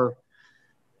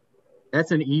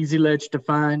an easy ledge to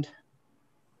find.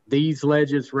 These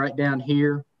ledges right down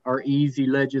here are easy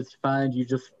ledges to find. You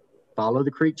just follow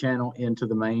the creek channel into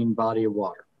the main body of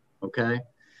water, okay?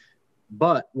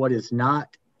 But what is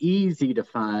not easy to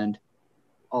find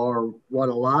are what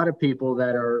a lot of people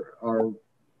that are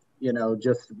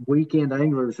just weekend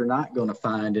anglers are not going to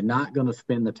find and not going to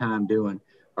spend the time doing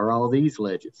are all these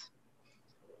ledges.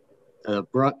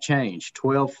 Abrupt change,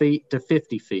 12 feet to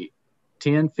 50 feet,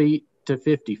 10 feet to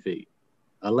 50 feet,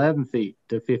 11 feet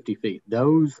to 50 feet.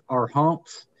 Those are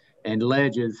humps and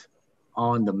ledges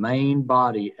on the main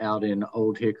body out in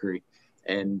Old Hickory.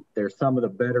 And they're some of the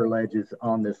better ledges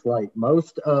on this lake.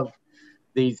 Most of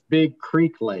these big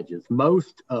creek ledges,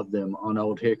 most of them on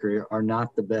Old Hickory are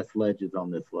not the best ledges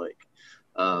on this lake.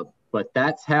 But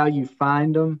that's how you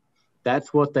find them.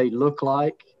 That's what they look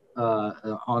like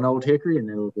on Old Hickory, and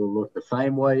they'll look the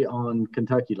same way on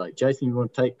Kentucky Lake. Jason, you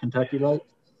want to take Kentucky Lake?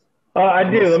 I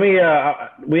do. Let me.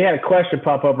 We had a question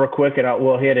pop up real quick, and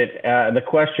we'll hit it. The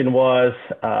question was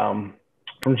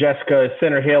from Jessica: is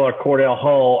Center Hill or Cordell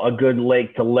Hull a good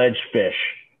lake to ledge fish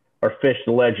or fish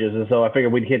the ledges? And so I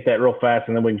figured we'd hit that real fast,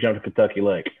 and then we can jump to Kentucky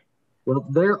Lake. Well,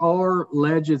 there are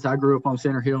ledges. I grew up on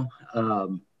Center Hill.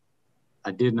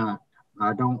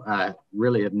 I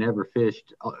really have never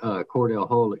fished Cordell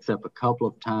Hull except a couple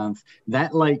of times.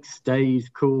 That lake stays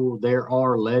cool. There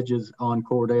are ledges on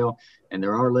Cordell, and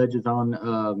there are ledges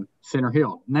on Center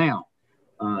Hill. Now,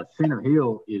 Center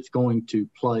Hill is going to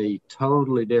play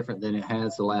totally different than it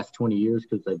has the last 20 years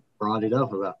because they brought it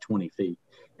up about 20 feet.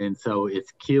 And so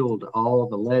it's killed all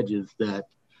the ledges that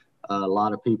a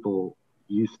lot of people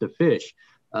used to fish.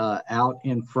 Out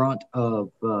in front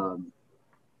of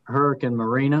Hurricane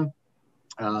Marina,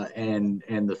 and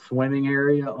the swimming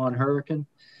area on Hurricane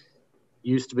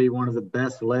used to be one of the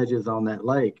best ledges on that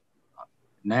lake.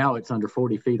 Now it's under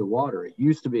 40 feet of water. It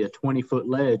used to be a 20-foot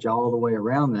ledge all the way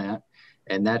around that,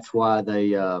 and that's why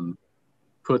they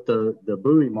put the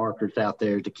buoy markers out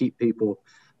there to keep people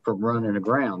from running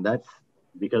aground. That's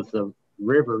because the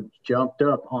river jumped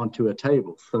up onto a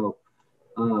table. So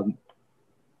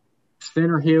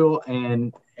Center Hill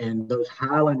and those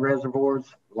highland reservoirs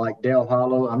like Dale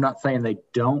Hollow, I'm not saying they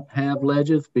don't have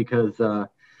ledges, because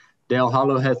Dale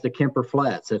Hollow has the Kemper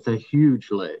Flats. It's a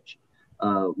huge ledge.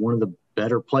 One of the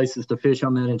better places to fish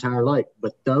on that entire lake.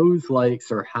 But those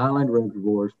lakes are highland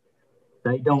reservoirs.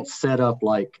 They don't set up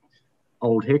like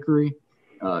Old Hickory,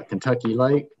 Kentucky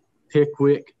Lake,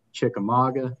 Pickwick,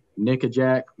 Chickamauga,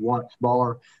 Nickajack, Watts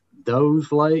Bar.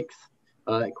 Those lakes,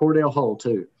 Cordell Hull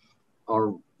too,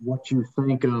 are what you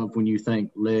think of when you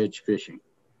think ledge fishing.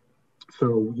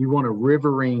 So you want a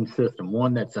riverine system,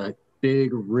 one that's a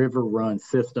big river run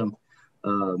system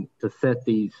to set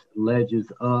these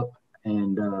ledges up.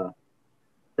 And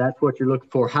that's what you're looking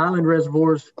for. Highland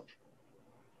reservoirs,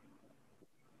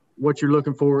 what you're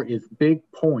looking for is big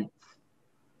points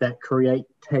that create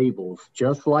tables,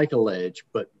 just like a ledge,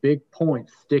 but big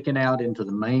points sticking out into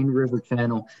the main river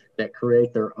channel that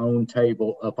create their own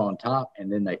table up on top,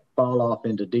 and then they fall off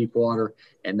into deep water,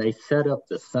 and they set up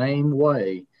the same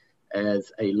way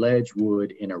as a ledge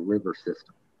would in a river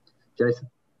system. Jason?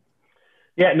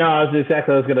 Yeah, no, that's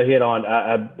exactly what I was going to hit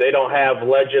on. They don't have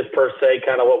ledges per se,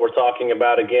 kind of what we're talking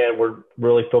about. Again, we're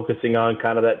really focusing on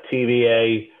kind of that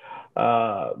TVA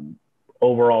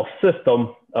overall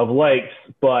system of lakes,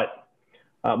 but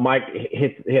Mike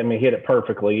hit it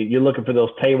perfectly. You're looking for those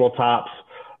tabletops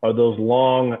or those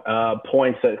long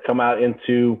points that come out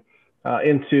into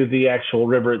the actual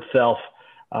river itself,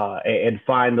 and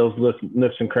find those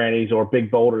nooks and crannies or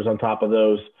big boulders on top of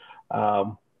those.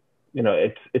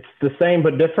 It's the same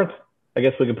but different. I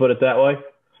guess we could put it that way.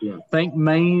 Yeah. Think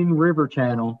main river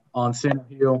channel on Center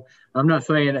Hill. I'm not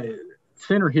saying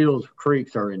Center Hill's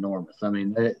creeks are enormous. I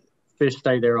mean, fish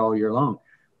stay there all year long.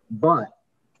 But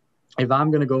if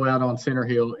I'm going to go out on Center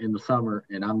Hill in the summer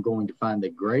and I'm going to find the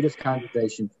greatest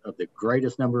congregation of the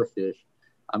greatest number of fish,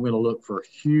 I'm going to look for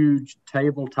huge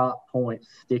tabletop points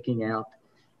sticking out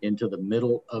into the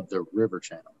middle of the river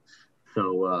channel.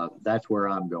 So that's where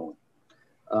I'm going.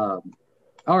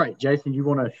 All right, Jason, you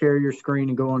want to share your screen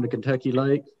and go on to Kentucky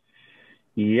Lake?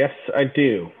 Yes, I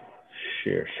do.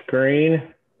 Share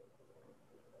screen.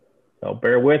 So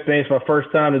bear with me. It's my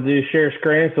first time to do share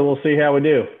screen, so we'll see how we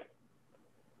do.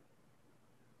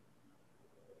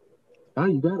 Oh,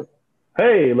 you got it.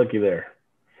 Hey, looky there.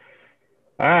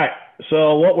 All right.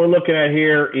 So what we're looking at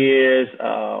here is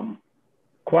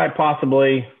quite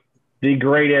possibly the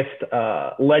greatest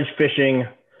ledge fishing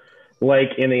lake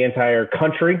in the entire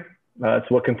country.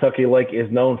 It's what Kentucky Lake is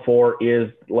known for,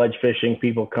 is ledge fishing.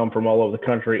 People come from all over the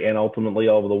country and ultimately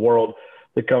all over the world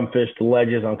to come fish the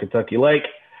ledges on Kentucky Lake.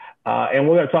 And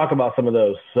we're going to talk about some of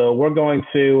those. So we're going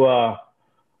to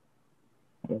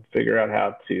figure out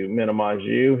how to minimize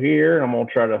you here. I'm going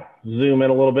to try to zoom in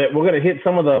a little bit. We're going to hit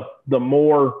some of the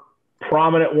more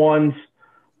prominent ones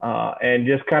and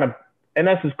just kind of, and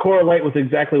that's just correlate with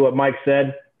exactly what Mike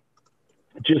said.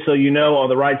 Just so you know, on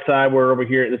the right side, we're over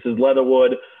here. This is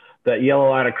Leatherwood. That yellow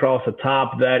line across the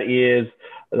top, that is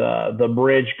the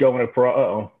bridge going across.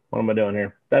 Uh-oh, what am I doing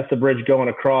here? That's the bridge going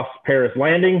across Paris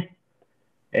Landing.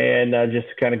 And just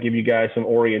to kind of give you guys some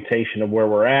orientation of where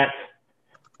we're at.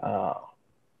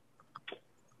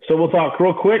 So we'll talk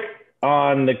real quick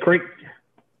on the creek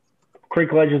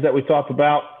ledges that we talked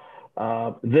about.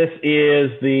 This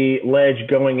is the ledge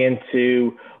going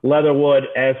into Leatherwood,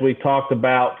 as we talked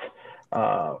about.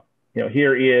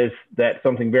 Here is that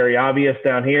something very obvious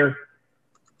down here.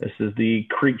 This is the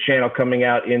creek channel coming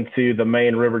out into the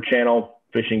main river channel,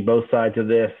 fishing both sides of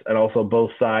this and also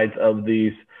both sides of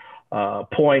these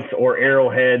points or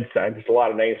arrowheads. There's a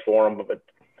lot of names for them, but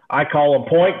I call them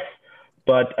points.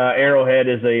 But arrowhead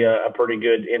is a pretty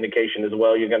good indication as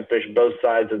well. You're going to fish both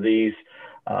sides of these,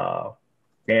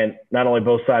 and not only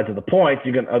both sides of the points.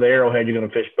 The arrowhead. You're going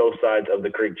to fish both sides of the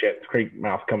creek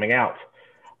mouth coming out.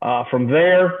 From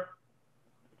there,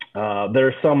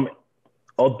 there's some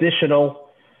additional.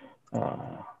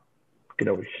 Get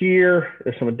over here.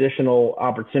 There's some additional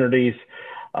opportunities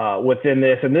within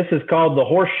this, and this is called the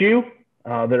Horseshoe.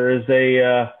 There is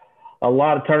a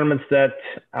lot of tournaments that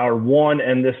are won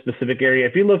in this specific area.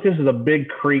 If you look, this is a big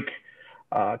creek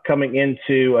coming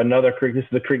into another creek. This is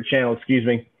the creek channel, excuse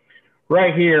me.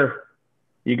 Right here,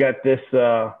 you got this.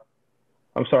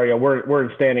 I'm sorry, we're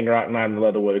in Standing Rock, not in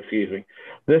Leatherwood, excuse me.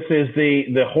 This is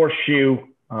the Horseshoe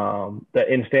that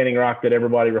in Standing Rock that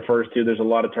everybody refers to. There's a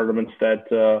lot of tournaments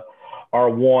that are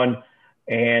won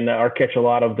and catch a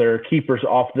lot of their keepers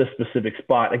off this specific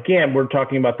spot. Again, we're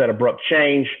talking about that abrupt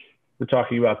change. We're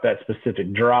talking about that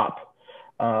specific drop.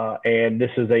 And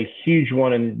this is a huge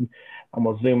one. And I'm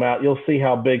going to zoom out. You'll see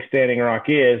how big Standing Rock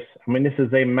is. I mean, this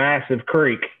is a massive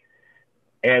creek.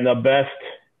 And the best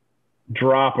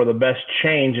drop or the best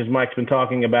change, as Mike's been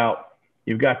talking about,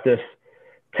 you've got this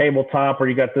tabletop or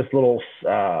you got this little,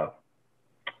 what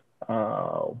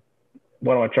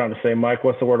am I trying to say, Mike?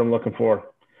 What's the word I'm looking for?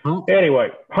 Hump. Anyway,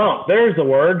 hump. There's the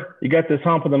word. You got this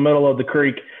hump in the middle of the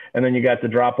creek, and then you got the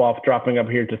drop off dropping up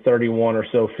here to 31 or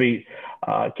so feet.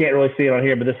 Can't really see it on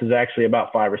here, but this is actually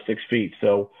about 5 or 6 feet.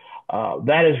 So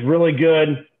that is really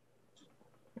good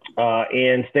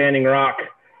in Standing Rock.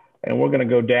 And we're going to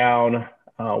go down.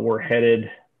 We're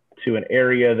headed to an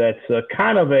area that's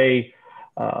kind of a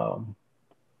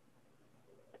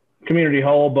community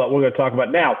hole, but we're going to talk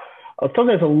about now. Something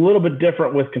that's a little bit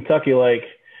different with Kentucky Lake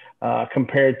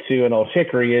compared to an Old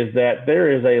Hickory is that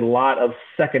there is a lot of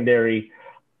secondary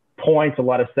points, a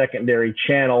lot of secondary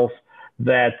channels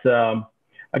that,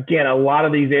 again, a lot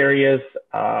of these areas,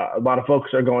 a lot of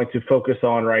folks are going to focus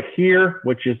on right here,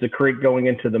 which is the creek going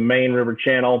into the main river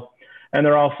channel. And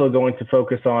they're also going to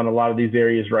focus on a lot of these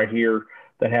areas right here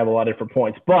that have a lot of different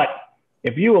points. But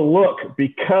if you will look,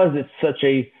 because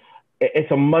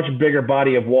it's a much bigger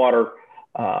body of water,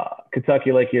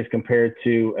 Kentucky Lake is compared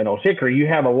to an Old Hickory, you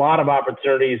have a lot of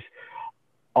opportunities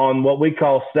on what we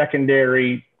call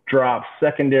secondary drops,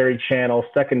 secondary channels,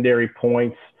 secondary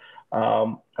points,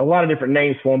 a lot of different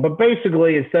names for them. But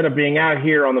basically, instead of being out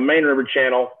here on the main river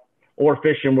channel or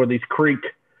fishing where these creeks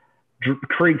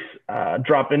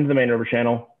drop into the main river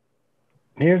channel,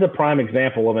 here's a prime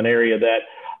example of an area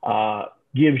that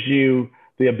gives you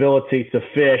the ability to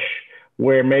fish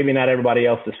where maybe not everybody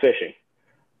else is fishing.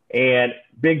 And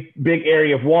big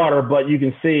area of water, but you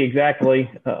can see exactly,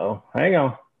 hang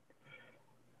on.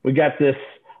 We got this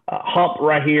hump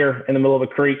right here in the middle of a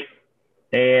creek,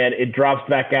 and it drops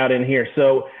back out in here.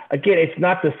 So again, it's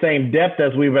not the same depth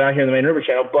as we've been out here in the main river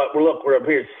channel, but we're up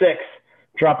here at 6,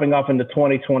 dropping off into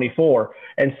 2024.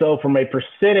 And so from a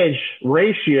percentage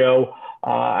ratio,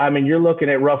 I mean, you're looking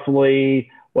at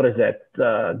roughly, what is that,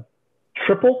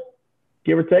 triple,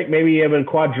 give or take, maybe even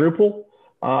quadruple.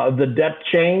 The depth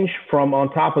change from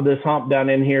on top of this hump down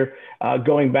in here,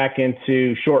 going back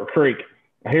into Short Creek.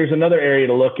 Here's another area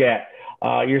to look at.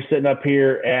 You're sitting up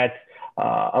here at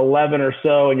 11 or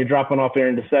so, and you're dropping off here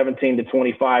into 17 to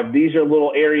 25. These are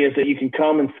little areas that you can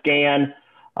come and scan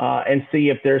and see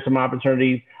if there's some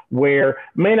opportunity where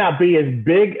may not be as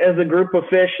big as a group of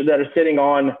fish that are sitting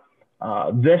on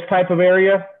this type of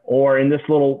area or in this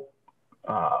little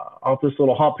off this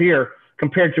little hump here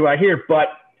compared to out here, but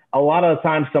a lot of the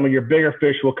times, some of your bigger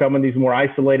fish will come in these more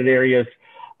isolated areas,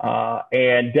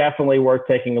 and definitely worth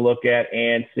taking a look at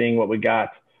and seeing what we got,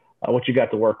 what you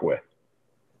got to work with.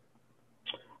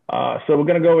 So we're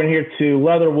going to go in here to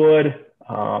Leatherwood,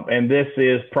 and this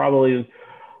is probably,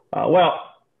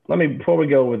 before we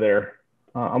go over there,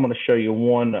 I'm going to show you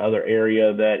one other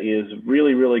area that is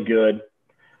really, really good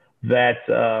that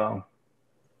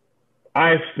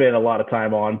I've spent a lot of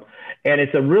time on. And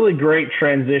it's a really great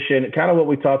transition, kind of what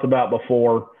we talked about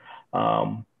before,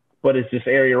 but it's this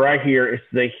area right here. It's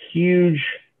the huge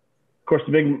course,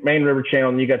 the big main river channel,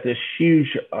 and you got this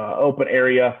huge open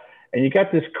area, and you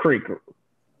got this creek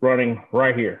running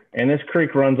right here. And this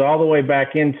creek runs all the way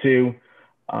back into,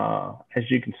 as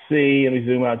you can see, let me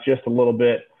zoom out just a little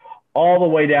bit, all the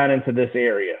way down into this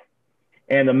area.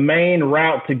 And the main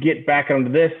route to get back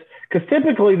onto this, because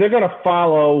typically they're going to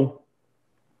follow,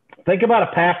 think about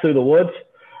a path through the woods.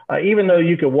 Even though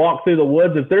you could walk through the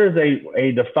woods, if there's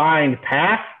a defined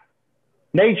path,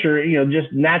 nature,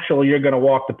 just naturally you're going to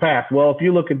walk the path. Well, if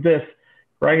you look at this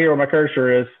right here where my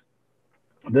cursor is,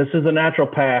 this is a natural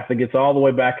path that gets all the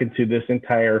way back into this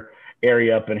entire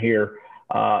area up in here.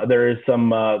 There is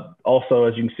some, also,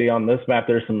 as you can see on this map,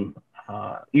 there's some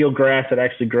eelgrass that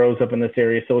actually grows up in this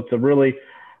area. So it's a really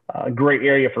great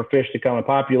area for fish to come and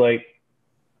populate.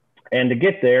 And to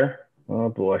get there, oh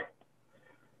boy,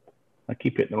 I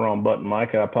keep hitting the wrong button,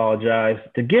 Mike. I apologize.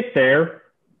 To get there,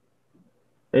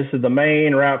 this is the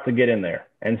main route to get in there.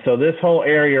 And so this whole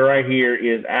area right here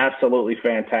is absolutely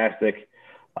fantastic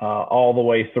all the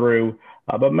way through,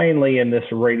 but mainly in this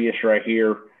radius right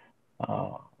here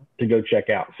to go check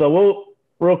out. So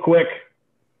real quick,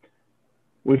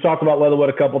 we've talked about Leatherwood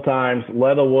a couple times.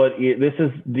 Leatherwood, this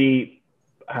is the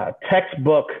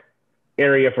textbook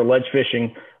area for ledge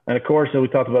fishing. And of course, as we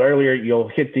talked about earlier, you'll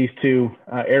hit these two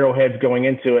arrowheads going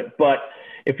into it. But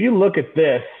if you look at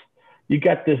this, you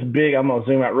got this big, I'm going to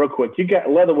zoom out real quick. You got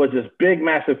Leatherwood's this big,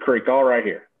 massive creek all right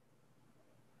here.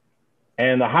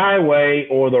 And the highway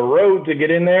or the road to get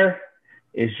in there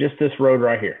is just this road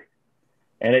right here.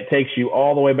 And it takes you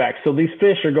all the way back. So these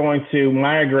fish are going to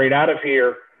migrate out of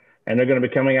here, and they're going to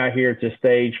be coming out here to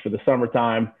stage for the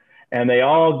summertime. And they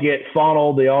all get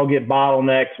funneled, they all get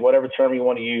bottlenecked, whatever term you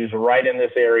want to use, right in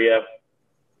this area.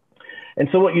 And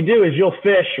so what you do is you'll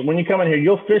fish, when you come in here,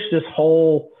 you'll fish this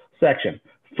whole section,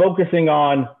 focusing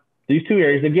on these two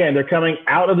areas. Again, they're coming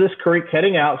out of this creek,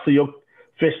 heading out, so you'll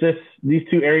fish these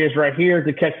two areas right here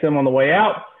to catch them on the way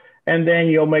out. And then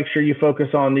you'll make sure you focus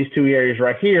on these two areas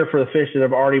right here for the fish that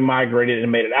have already migrated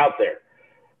and made it out there.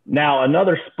 Now,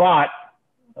 another spot,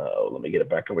 let me get it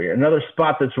back over here. Another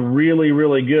spot that's really,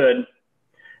 really good,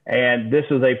 and this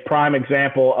is a prime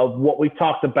example of what we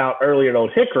talked about earlier at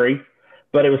Old Hickory,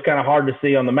 but it was kind of hard to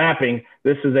see on the mapping.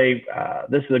 This is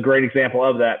a great example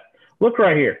of that. Look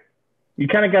right here. You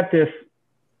kind of got this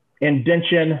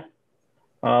indention,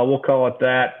 we'll call it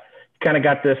that. You kind of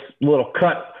got this little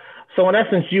cut. So in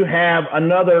essence, you have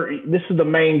this is the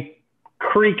main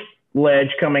creek ledge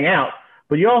coming out,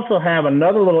 but you also have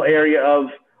another little area of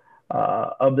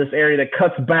this area that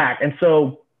cuts back. And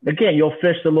so again, you'll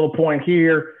fish the little point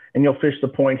here and you'll fish the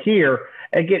point here.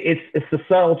 Again, it's a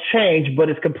subtle change, but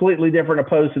it's completely different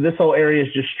opposed to this whole area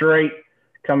is just straight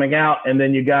coming out. And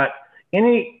then you got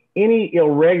any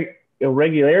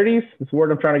irregularities, this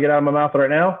word I'm trying to get out of my mouth right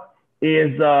now,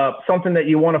 is something that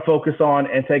you want to focus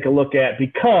on and take a look at,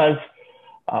 because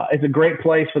it's a great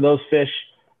place for those fish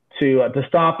to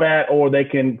stop at, or they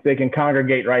can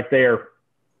congregate right there.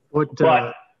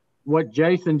 What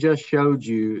Jason just showed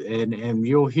you, and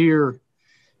you'll hear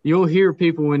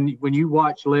people when you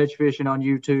watch ledge fishing on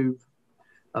YouTube,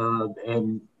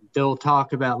 and they'll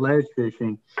talk about ledge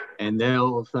fishing, and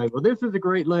they'll say, well, this is a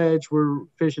great ledge, we're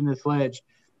fishing this ledge.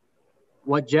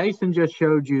 What Jason just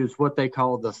showed you is what they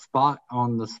call the spot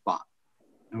on the spot.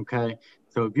 Okay,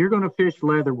 so if you're going to fish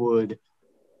Leatherwood,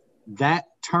 that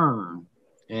turn,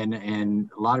 and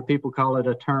a lot of people call it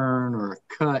a turn or a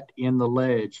cut in the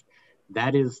ledge,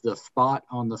 that is the spot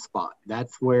on the spot.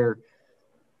 That's where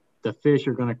the fish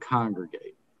are going to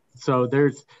congregate. So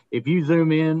if you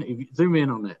zoom in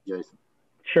on that, Jason.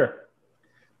 Sure.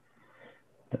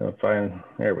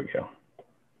 There we go.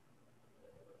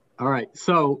 All right.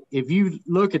 So if you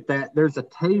look at that, there's a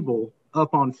table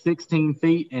up on 16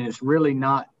 feet, and it's really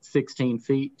not 16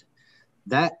 feet.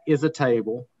 That is a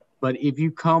table. But if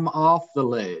you come off the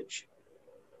ledge,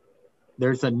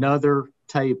 there's another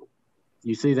table.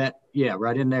 You see that? Yeah,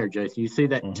 right in there, Jason. You see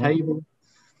that table?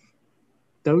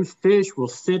 Those fish will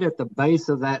sit at the base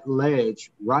of that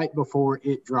ledge right before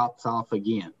it drops off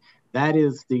again. That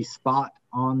is the spot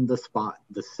on the spot,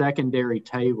 the secondary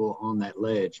table on that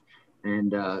ledge.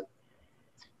 And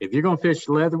if you're going to fish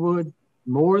Leatherwood,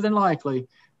 more than likely,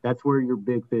 that's where your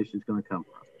big fish is going to come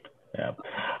from. Yeah.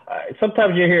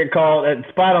 Sometimes you hear it called,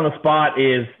 spot on the spot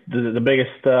is the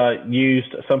biggest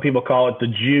used. Some people call it the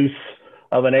juice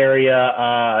of an area,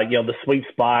 the sweet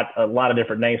spot, a lot of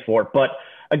different names for it. But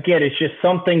again, it's just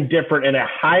something different in a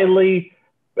high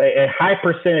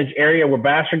percentage area where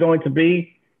bass are going to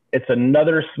be. It's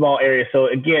another small area. So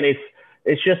again,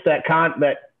 it's just that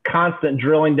constant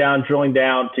drilling down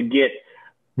to get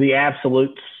the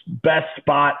absolute best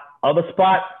spot of a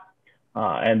spot.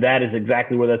 And that is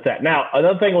exactly where that's at. Now,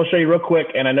 another thing we'll show you real quick,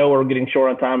 and I know we're getting short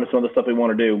on time and some of the stuff we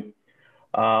want to do.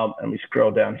 Let me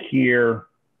scroll down here.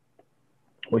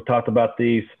 We talked about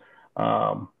these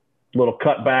little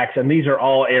cutbacks, and these are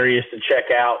all areas to check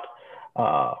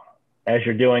out as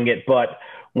you're doing it. But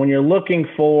when you're looking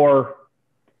for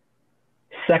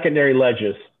secondary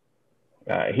ledges,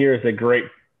 here's a great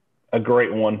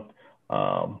one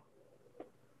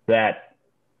that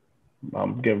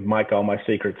I'm giving Mike all my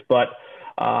secrets. But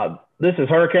this is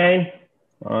hurricane,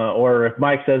 or if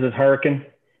Mike says it's hurricane,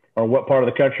 or what part of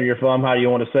the country you're from, how you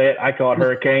want to say it. I call it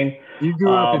hurricane. You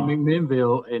grew up in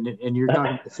McMinnville, and you're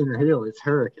talking about Center Hill. It's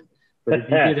hurricane. But if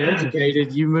you get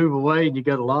educated, you move away and you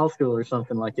go to law school or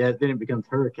something like that, then it becomes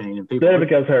hurricane. And people then it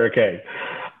becomes hurricane.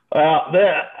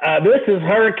 This is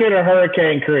Hurricane or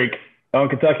Hurricane Creek on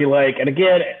Kentucky Lake. And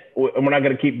again, we're not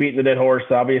going to keep beating the dead horse.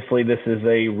 Obviously, this is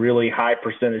a really high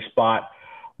percentage spot.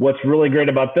 What's really great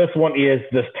about this one is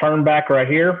this turn back right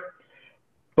here.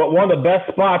 But one of the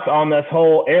best spots on this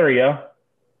whole area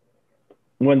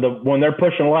when they're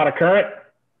pushing a lot of current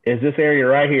is this area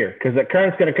right here, because the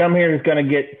current's going to come here and it's going to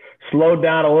get slowed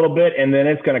down a little bit, and then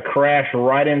it's going to crash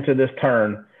right into this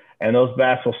turn, and those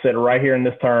bass will sit right here in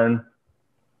this turn,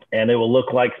 and it will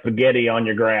look like spaghetti on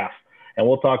your graph. And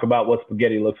we'll talk about what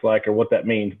spaghetti looks like or what that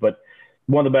means, but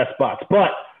one of the best spots.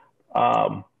 But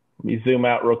let me zoom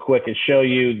out real quick and show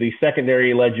you the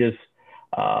secondary ledges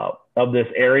of this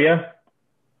area,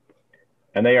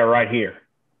 and they are right here.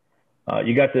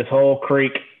 You got this whole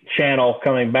creek channel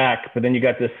coming back, but then you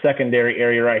got this secondary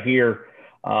area right here.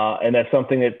 And that's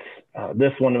something that's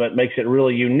this one that makes it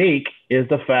really unique is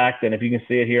the fact, and if you can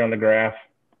see it here on the graph,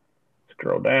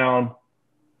 scroll down,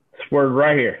 this word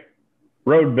right here,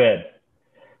 roadbed.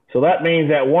 So that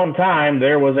means at one time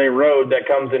there was a road that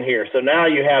comes in here. So now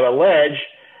you have a ledge,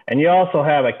 and you also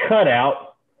have a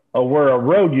cutout of where a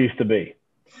road used to be.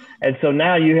 And so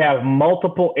now you have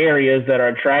multiple areas that are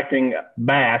attracting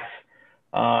bass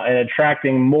and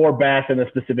attracting more bass in a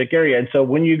specific area. And so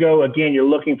when you go, again, you're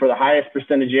looking for the highest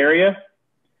percentage area,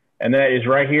 and that is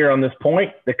right here on this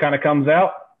point that kind of comes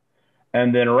out.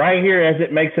 And then right here, as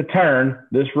it makes a turn,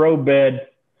 this roadbed,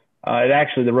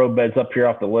 the roadbed's up here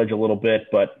off the ledge a little bit,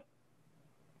 but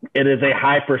it is a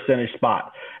high percentage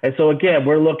spot. And so again,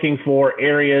 we're looking for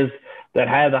areas that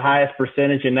have the highest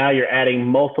percentage, and now you're adding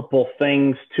multiple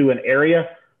things to an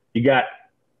area. You got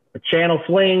a channel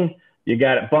swing, you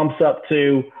got it bumps up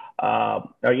to,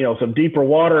 some deeper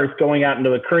water. It's going out into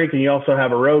the creek, and you also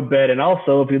have a roadbed. And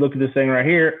also, if you look at this thing right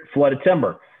here, flooded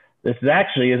timber. This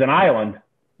actually is an island,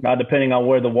 depending on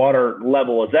where the water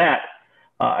level is at.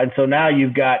 And so now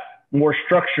you've got more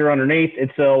structure underneath.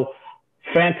 And so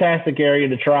fantastic area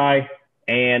to try.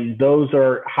 And those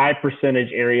are high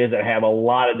percentage areas that have a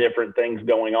lot of different things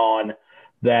going on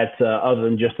that other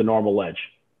than just a normal ledge.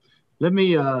 Let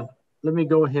me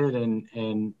go ahead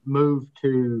and move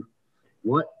to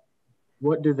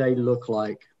what do they look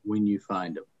like when you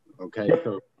find them? Okay. Yep.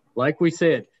 So like we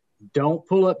said, don't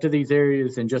pull up to these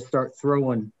areas and just start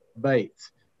throwing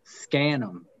baits. Scan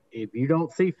them. If you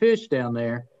don't see fish down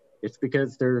there, it's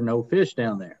because there are no fish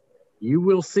down there. You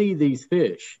will see these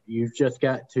fish. You've just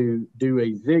got to do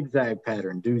a zigzag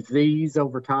pattern. Do these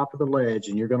over top of the ledge,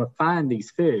 and you're going to find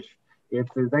these fish if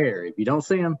they're there. If you don't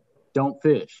see them, don't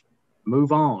fish.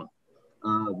 Move on.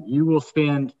 You will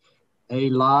spend a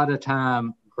lot of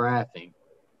time graphing.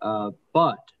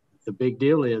 But the big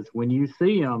deal is when you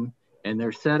see them and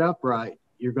they're set up right,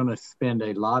 you're going to spend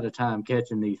a lot of time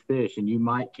catching these fish, and you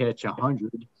might catch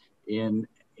 100 in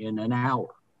an hour.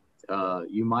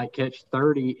 You might catch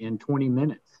 30 in 20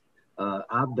 minutes.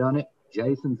 I've done it.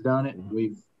 Jason's done it.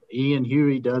 Ian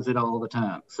Huey does it all the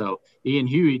time. So Ian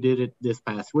Huey did it this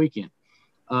past weekend.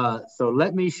 So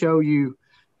let me show you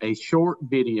a short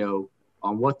video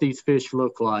on what these fish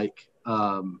look like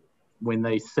when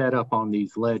they set up on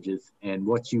these ledges and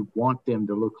what you want them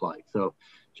to look like. So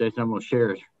Jason, I'm going to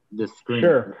share this screen.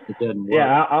 Sure. It doesn't work.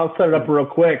 Yeah, I'll set it up real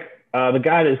quick. The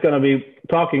guy that's going to be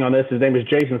talking on this, his name is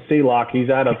Jason Sealock. He's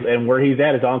and where he's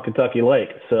at is on Kentucky Lake.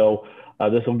 So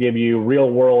this will give you real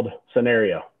world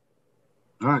scenario.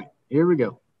 All right, here we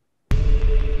go.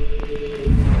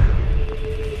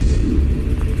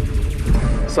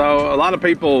 So a lot of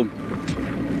people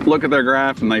look at their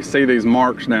graph and they see these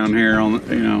marks down here on,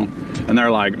 and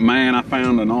they're like, man, I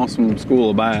found an awesome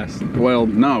school of bass. Well,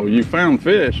 no, you found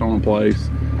fish on a place,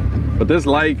 but this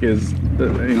lake is,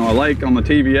 a lake on the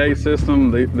TVA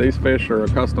system. These fish are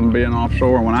accustomed to being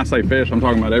offshore. When I say fish, I'm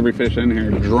talking about every fish in here.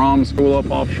 Drum school up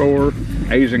offshore,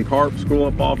 Asian carp school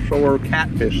up offshore,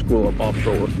 catfish school up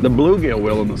offshore. The bluegill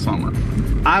will in the summer.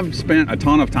 I've spent a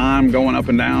ton of time going up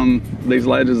and down these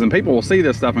ledges, and people will see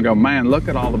this stuff and go, man, look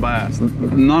at all the bass.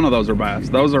 None of those are bass.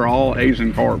 Those are all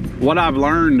Asian carp. What I've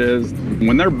learned is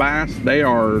when they're bass, they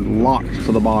are locked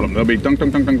to the bottom. They'll be dunk,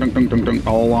 dunk, dunk, dunk, dunk, dunk, dunk, dunk,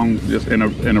 all along, just in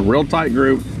a real tight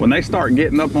group. When they start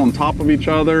getting up on top of each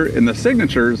other in the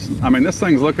signatures, I mean, this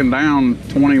thing's looking down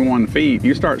 21 feet.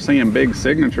 You start seeing big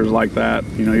signatures like that,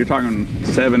 you know, you're talking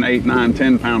 7, 8, 9,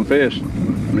 10-pound fish.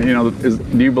 You know,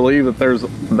 do you believe that there's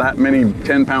that many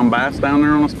 10-pound bass down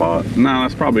there on a spot? No,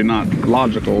 that's probably not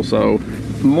logical. So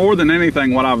more than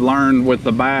anything, what I've learned with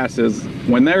the bass is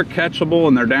when they're catchable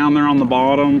and they're down there on the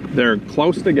bottom, they're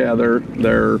close together,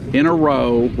 they're in a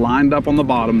row, lined up on the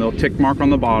bottom, they'll tick mark on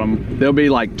the bottom. There'll be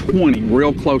like 20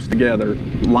 real close together,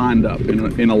 lined up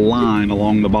in a line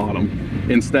along the bottom,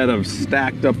 instead of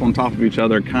stacked up on top of each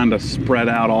other, kind of spread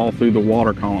out all through the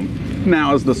water column.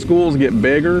 Now, as the schools get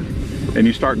bigger, and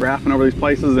you start graphing over these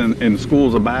places and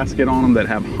schools of bass get on them that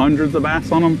have hundreds of bass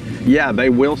on them, yeah, they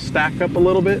will stack up a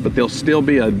little bit, but there'll still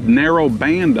be a narrow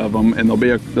band of them, and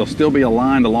they'll still be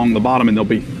aligned along the bottom, and they'll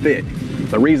be thick.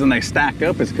 The reason they stack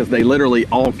up is because they literally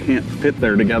all can't fit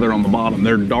there together on the bottom.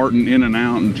 They're darting in and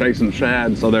out and chasing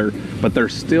shad, but they're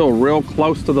still real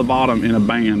close to the bottom in a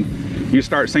band. You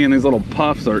start seeing these little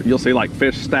puffs, or you'll see like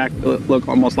fish stacked, look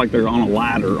almost like they're on a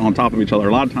ladder on top of each other.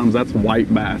 A lot of times that's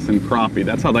white bass and crappie.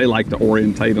 That's how they like to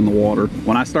orientate in the water.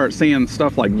 When I start seeing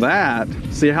stuff like that,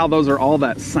 see how those are all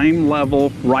that same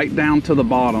level right down to the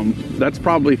bottom. That's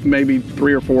probably maybe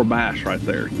 3 or 4 bass right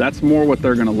there. That's more what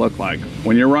they're gonna look like.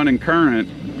 When you're running current,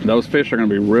 those fish are gonna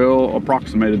be real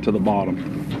approximated to the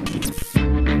bottom.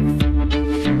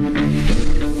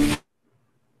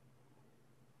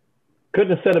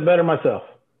 Couldn't have said it better myself.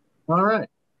 All right.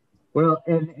 Well,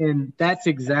 and that's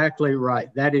exactly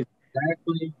right. That is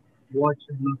exactly what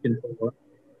you're looking for.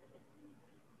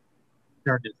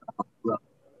 Turn this off.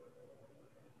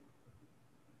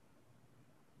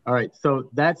 All right. So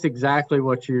that's exactly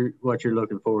what you're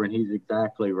looking for, and he's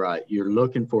exactly right. You're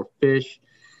looking for fish.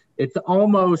 It's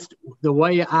almost the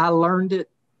way I learned it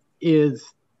is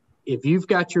if you've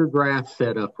got your graph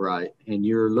set up right and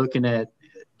you're looking at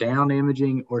down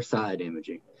imaging or side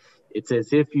imaging, it's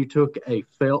as if you took a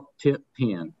felt tip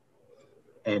pen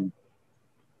and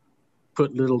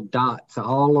put little dots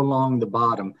all along the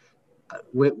bottom,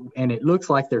 and it looks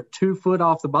like they're 2 foot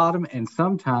off the bottom, and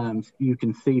sometimes you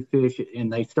can see fish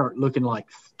and they start looking like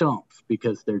stumps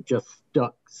because they're just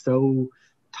stuck so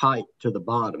tight to the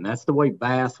bottom. That's the way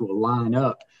bass will line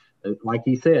up, like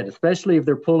he said, especially if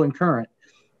they're pulling current.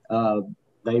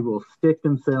 They will stick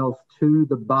themselves to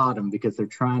the bottom because they're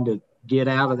trying to get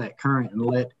out of that current and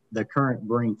let the current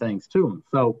bring things to them.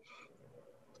 So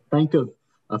think of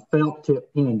a felt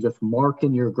tip pen just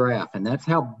marking your graph, and that's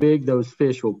how big those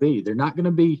fish will be. They're not going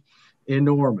to be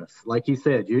enormous. Like you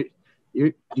said, do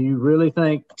you really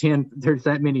think there's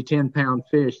that many 10-pound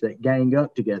fish that gang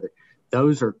up together?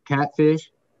 Those are catfish,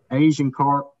 Asian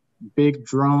carp, big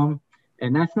drum,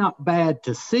 and that's not bad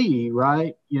to see,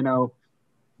 right? You know,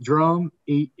 drum,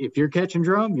 if you're catching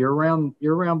drum, you're around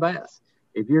bass.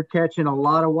 If you're catching a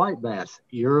lot of white bass,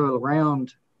 you're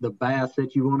around the bass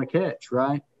that you want to catch,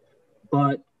 right?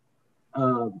 But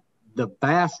the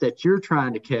bass that you're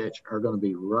trying to catch are going to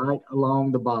be right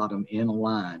along the bottom in a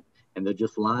line, and they'll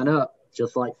just line up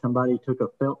just like somebody took a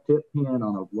felt tip pen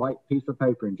on a white piece of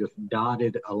paper and just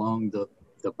dotted along the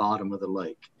bottom of the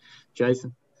lake.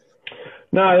 Jason?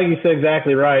 No, I think you said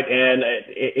exactly right. And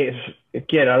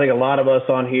again, I think a lot of us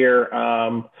on here,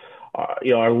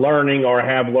 are learning or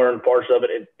have learned parts of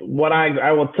it. What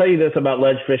I will tell you this about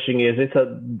ledge fishing is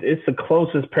it's the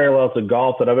closest parallel to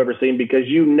golf that I've ever seen, because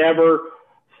you never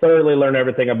thoroughly learn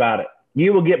everything about it.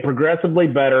 You will get progressively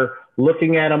better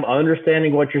looking at them,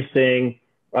 understanding what you're seeing,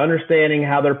 understanding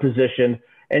how they're positioned,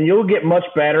 and you'll get much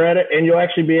better at it. And you'll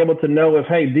actually be able to know if,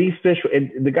 hey, these fish,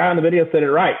 the guy on the video said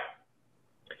it right.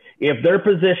 If they're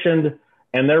positioned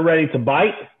and they're ready to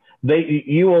bite,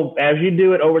 you will, as you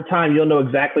do it over time, you'll know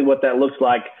exactly what that looks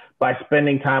like by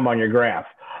spending time on your graph.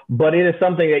 But it is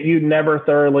something that you never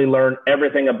thoroughly learn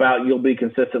everything about. You'll be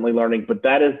consistently learning. But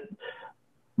that is,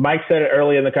 Mike said it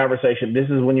early in the conversation, this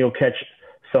is when you'll catch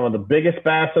some of the biggest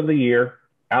bass of the year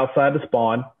outside the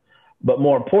spawn. But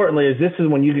more importantly, this is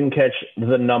when you can catch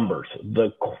the numbers, the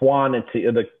quantity,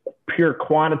 the pure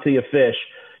quantity of fish.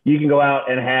 You can go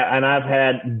out and I've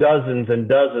had dozens and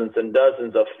dozens and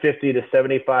dozens of 50 to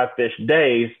 75 fish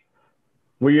days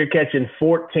where you're catching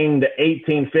 14 to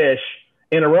 18 fish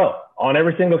in a row on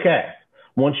every single cast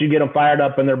once you get them fired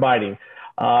up and they're biting.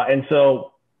 And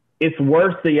so it's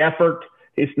worth the effort.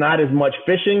 It's not as much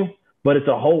fishing, but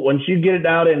once you get it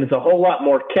out, and it's a whole lot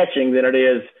more catching than it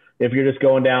is if you're just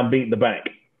going down beating the bank.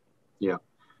 Yeah.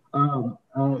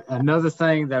 Another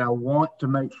thing that I want to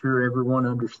make sure everyone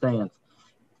understands,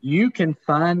 you can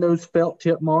find those felt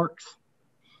tip marks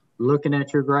looking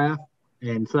at your graph,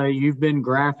 and say you've been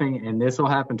graphing, and this will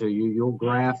happen to you. You'll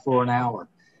graph for an hour,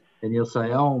 and you'll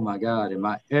say, oh my God, am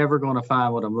I ever going to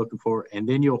find what I'm looking for? And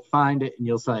then you'll find it, and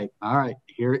you'll say, all right,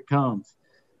 here it comes.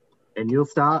 And you'll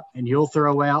stop, and you'll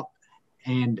throw out,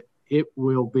 and it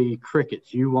will be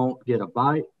crickets. You won't get a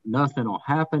bite. Nothing will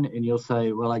happen, and you'll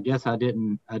say, well, I guess I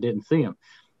didn't see them.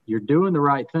 You're doing the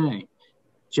right thing.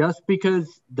 Just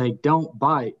because they don't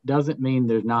bite doesn't mean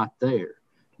they're not there.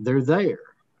 They're there.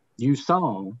 You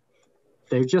saw them.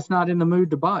 They're just not in the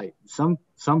mood to bite. Some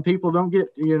people don't get,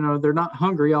 they're not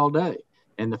hungry all day,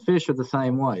 and the fish are the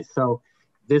same way. So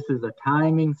this is a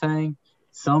timing thing.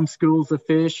 Some schools of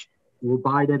fish will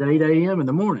bite at 8 a.m. in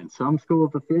the morning. Some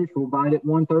schools of fish will bite at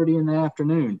 1:30 in the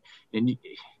afternoon. And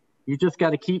you just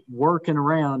got to keep working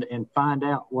around and find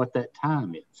out what that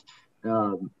time is.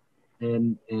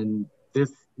 And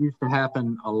this used to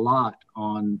happen a lot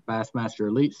on Bassmaster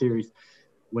Elite Series.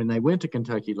 When they went to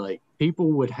Kentucky Lake, people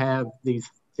would have these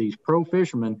pro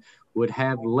fishermen would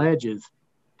have ledges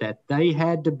that they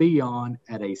had to be on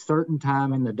at a certain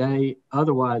time in the day.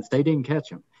 Otherwise, they didn't catch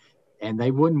them. And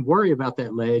they wouldn't worry about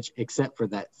that ledge except for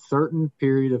that certain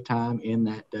period of time in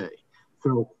that day.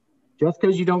 So just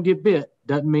because you don't get bit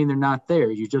doesn't mean they're not there.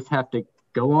 You just have to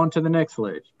go on to the next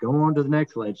ledge,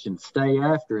 and stay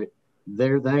after it.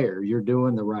 They're there. You're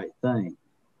doing the right thing.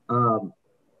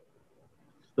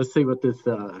 Let's see what this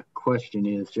question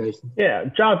is, Jason. Yeah,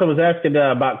 Jonathan was asking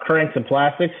about cranks and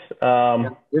plastics.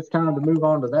 It's time to move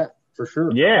on to that for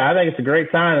sure. Yeah, I think it's a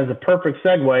great time. It's a perfect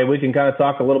segue. We can kind of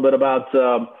talk a little bit about,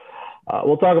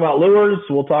 we'll talk about lures.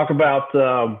 We'll talk about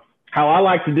how I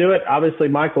like to do it. Obviously,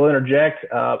 Mike will interject.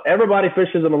 Everybody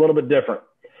fishes them a little bit different.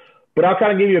 But I'll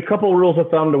kind of give you a couple of rules of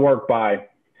thumb to work by.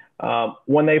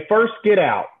 When they first get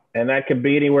out, and that could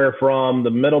be anywhere from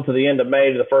the middle to the end of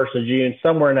May to the 1st of June,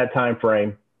 somewhere in that time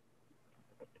frame,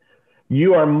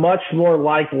 you are much more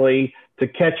likely to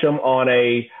catch them on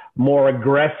a more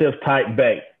aggressive type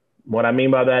bait. What I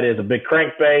mean by that is a big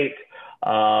crankbait.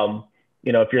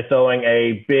 If you're throwing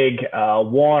a big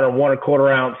 1 or 1 1/4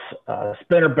 ounce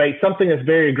spinner bait, something that's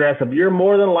very aggressive, you're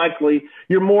more likely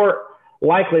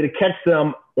to catch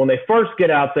them when they first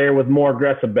get out there with more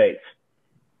aggressive baits.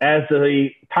 As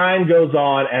the time goes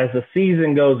on, as the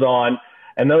season goes on,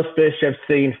 and those fish have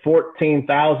seen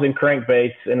 14,000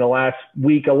 crankbaits in the last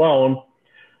week alone,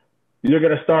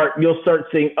 you'll start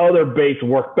seeing other baits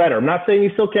work better. I'm not saying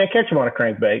you still can't catch them on a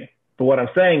crankbait, but what I'm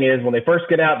saying is when they first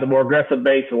get out, the more aggressive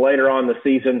baits, and later on in the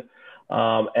season,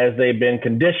 as they've been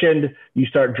conditioned, you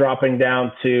start dropping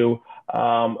down to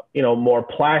more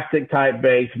plastic type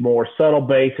baits, more subtle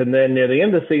baits, and then near the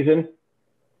end of the season,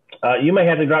 you may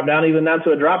have to drop down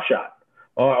to a drop shot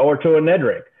or to a Ned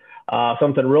rig,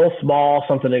 something real small,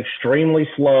 something extremely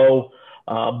slow,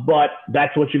 but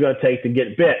that's what you're going to take to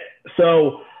get bit.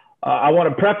 So I want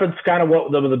to preface kind of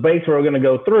what the baits we're going to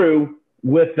go through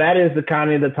with. That is the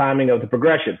timing of the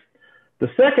progression. The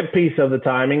second piece of the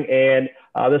timing, and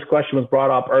this question was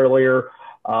brought up earlier,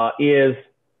 is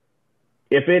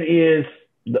if it is,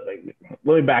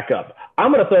 let me back up.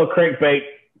 I'm going to throw a crankbait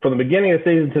from the beginning of the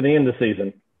season to the end of the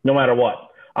season, no matter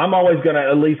what. I'm always going to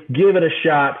at least give it a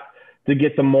shot to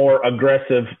get the more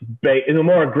aggressive bait and the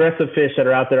more aggressive fish that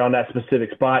are out there on that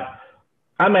specific spot.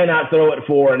 I may not throw it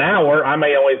for an hour. I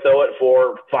may only throw it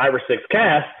for 5 or 6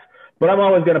 casts, but I'm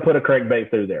always going to put a crankbait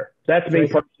through there. That's me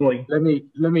personally.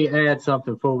 Let me add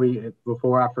something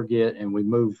before I forget and we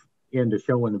move into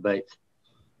showing the baits.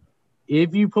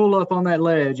 If you pull up on that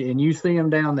ledge and you see them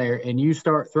down there and you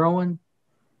start throwing,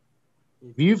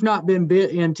 if you've not been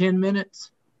bit in 10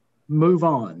 minutes, move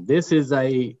on. This is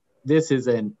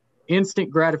an instant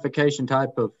gratification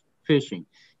type of fishing.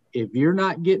 If you're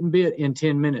not getting bit in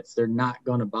 10 minutes, they're not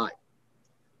going to bite.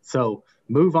 So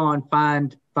move on,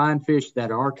 find fish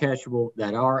that are catchable,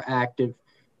 that are active.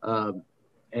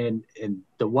 And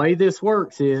the way this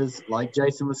works is, like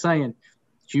Jason was saying,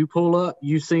 you pull up,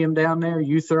 you see them down there,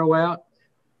 you throw out,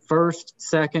 first,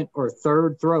 second, or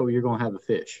third throw, you're going to have a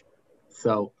fish.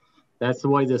 So that's the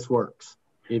way this works.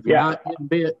 If you're not getting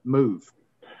bit, move.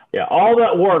 Yeah, all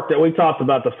that work that we talked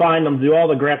about to find them, do all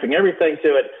the graphing, everything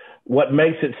to it, what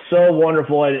makes it so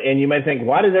wonderful, and you may think,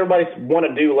 why does everybody want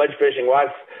to do ledge fishing?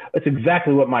 It's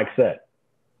exactly what Mike said.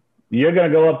 You're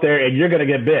going to go up there and you're going to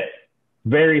get bit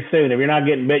very soon. If you're not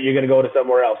getting bit, you're going to go to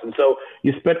somewhere else. And so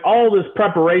you spend all this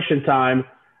preparation time,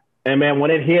 and man,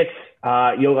 when it hits,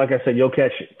 like I said, you'll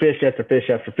catch fish after fish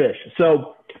after fish.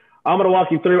 So I'm going to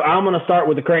walk you through. I'm going to start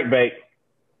with the crankbait.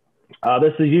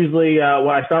 This is usually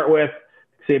what I start with.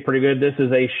 See it pretty good. This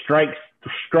is a strike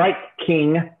Strike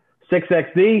King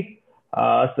 6XD.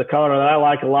 It's the color that I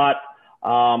like a lot.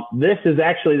 This is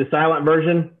actually the silent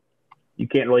version. You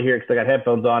can't really hear it because I got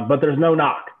headphones on, but there's no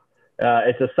knock.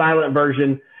 It's a silent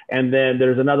version. And then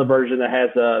there's another version that has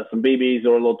some BBs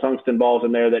or little tungsten balls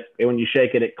in there that when you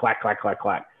shake it, it clack, clack, clack,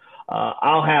 clack.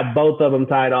 I'll have both of them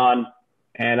tied on,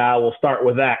 and I will start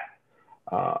with that.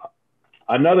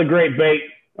 Another great bait.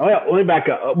 Oh, yeah, let me back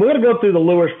up. We're going to go through the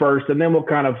lures first, and then we'll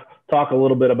kind of talk a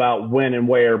little bit about when and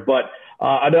where. But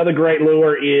another great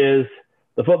lure is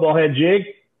the football head jig.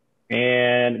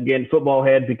 And again, football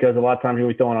head, because a lot of times you'll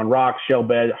be throwing on rocks, shell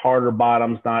bed, harder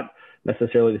bottoms, not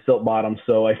necessarily the silt bottoms.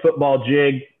 So a football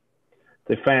jig,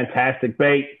 it's a fantastic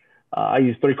bait. I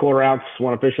use 3/4 ounce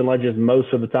when I'm fishing ledges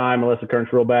most of the time. Unless the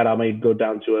current's real bad, I may go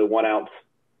down to a 1 ounce,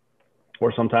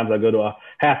 or sometimes I go to a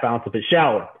 1/2 ounce if it's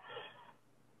shallower.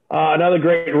 Another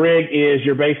great rig is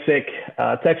your basic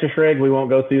Texas rig. We won't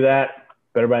go through that,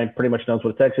 but everybody pretty much knows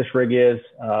what a Texas rig is.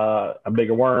 A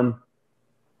bigger worm.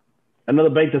 Another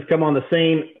bait that's come on the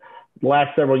scene the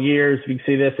last several years. You can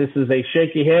see this. This is a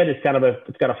shaky head. It's got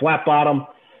a flat bottom,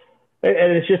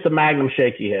 and it's just a Magnum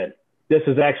shaky head. This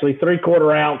is actually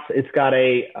 3/4 ounce. It's got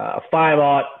a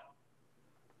 5/0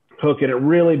 hook in it,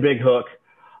 really big hook.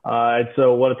 And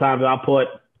so what a times I'll put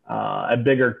a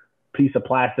bigger piece of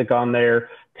plastic on there,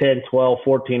 10, 12,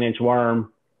 14-inch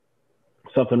worm,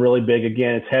 something really big.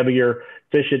 Again, it's heavier.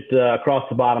 Fish it across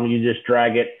the bottom. You just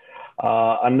drag it.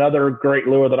 Another great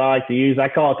lure that I like to use, I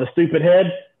call it the stupid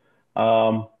head.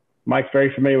 Mike's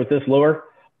very familiar with this lure,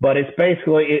 but it's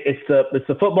basically, it's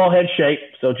the football head shape.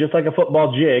 So just like a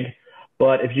football jig,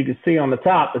 but if you can see on the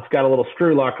top, it's got a little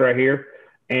screw lock right here.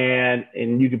 And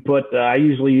you can put, I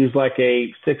usually use like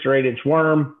a 6 or 8-inch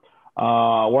worm.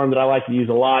 Worm that I like to use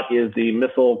a lot is the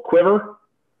missile quiver,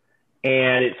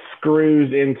 and it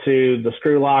screws into the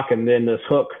screw lock, and then this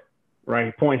hook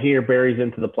right point here buries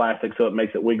into the plastic, so it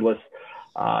makes it wigless.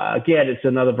 Again, it's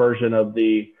another version of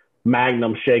the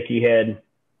Magnum shaky head.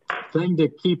 Thing to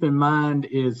keep in mind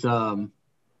is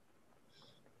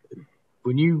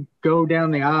when you go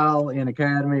down the aisle in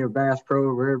Academy or Bass Pro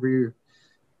or wherever you're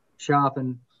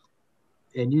shopping,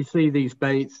 and you see these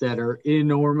baits that are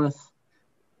enormous,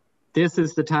 this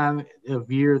is the time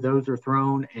of year those are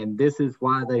thrown, and this is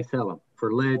why they sell them,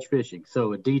 for ledge fishing.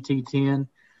 So a DT10,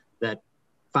 that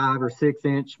 5 or 6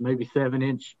 inch, maybe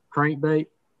 7-inch crankbait,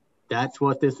 that's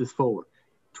what this is for.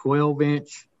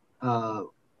 12-inch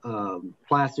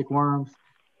plastic worms,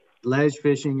 ledge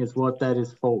fishing is what that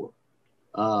is for.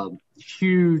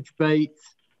 Huge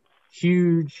baits,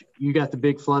 huge. You got the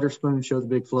big flutter spoon. Show the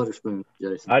big flutter spoon,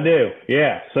 Jason. I do,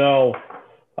 yeah. So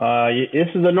this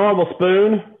is a normal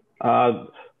spoon,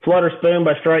 flutter spoon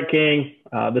by Strike King.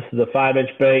 This is a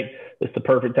 5-inch bait. It's the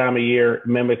perfect time of year. It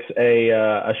mimics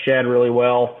a shad really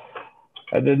well.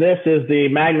 And then this is the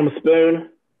Magnum spoon.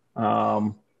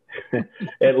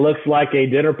 It looks like a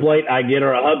dinner plate. I get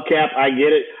her a hubcap. I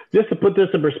get it. Just to put this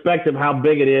in perspective, how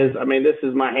big it is. I mean, this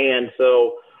is my hand.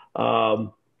 So,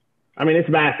 I mean, it's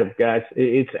massive, guys.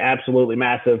 It's absolutely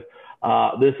massive.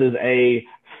 This is a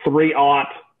 3/0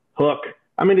 hook.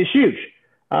 I mean, it's huge.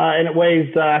 And it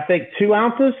weighs, I think, 2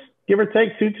 ounces, give or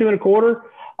take,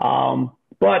 2.25.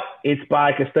 But it's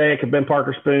by Castaic, a Ben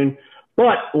Parker spoon.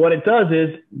 But what it does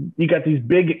is you got these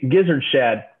big gizzard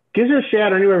shad. Gizzard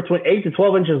shad are anywhere between 8 to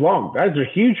 12 inches long. Guys, they're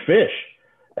huge fish.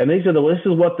 And this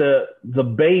is what the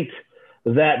bait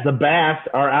that the bass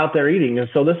are out there eating. And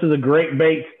so this is a great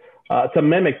bait to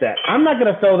mimic that. I'm not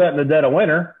going to throw that in the dead of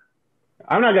winter.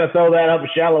 I'm not going to throw that up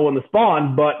shallow in the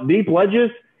spawn, but deep ledges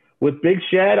with big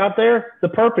shad out there, the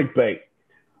perfect bait.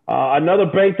 Another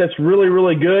bait that's really,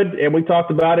 really good, and we talked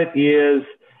about it, is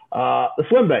the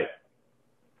swim bait.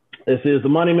 This is the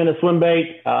Money Minute swim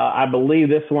bait. I believe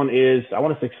this one is, I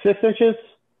want to say 6 inches.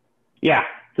 Yeah,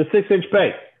 it's a 6-inch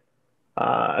bait.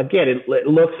 Again, it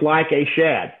looks like a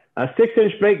shad. A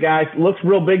 6-inch bait, guys, looks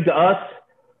real big to us.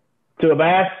 To a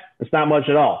bass, it's not much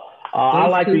at all.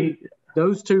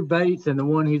 Those two baits and the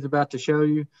one he's about to show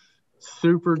you,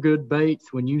 super good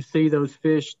baits. When you see those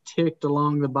fish ticked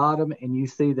along the bottom and you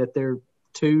see that they're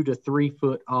 2 to 3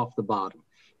 foot off the bottom.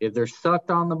 If they're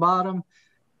sucked on the bottom,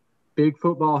 big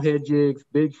football head jigs,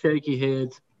 big shaky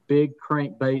heads, big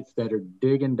crankbaits that are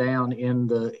digging down in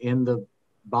the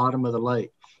bottom of the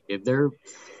lake. If they're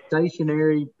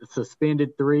stationary,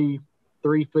 suspended 3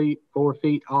 feet, 4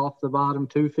 feet off the bottom,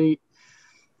 2 feet,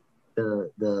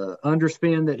 the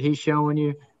underspin that he's showing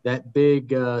you, that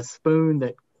big spoon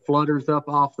that flutters up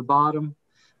off the bottom,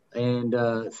 and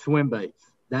swim baits.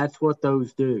 That's what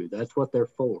those do. That's what they're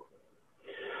for.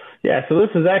 Yeah, so this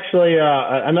is actually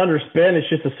an underspin. It's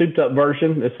just a souped up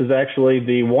version. This is actually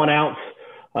the 1 ounce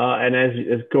And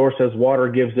of course, as water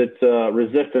gives it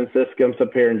resistance, this comes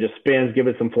up here and just spins, give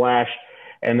it some flash.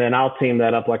 And then I'll team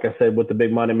that up, like I said, with the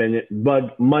big money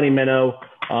minnow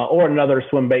or another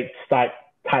swim bait type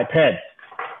head.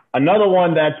 Another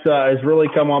one that has really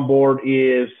come on board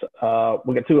is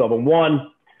we got two of them.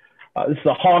 One, this is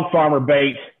a hog farmer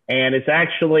bait, and it's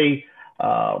actually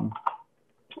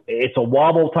it's a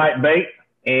wobble type bait,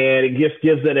 and it just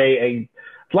gives it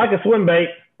it's like a swim bait.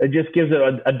 It just gives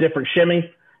it a different shimmy,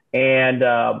 and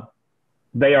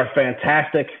they are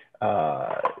fantastic.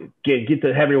 Get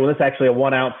the heavier one. This is actually a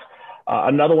 1 ounce.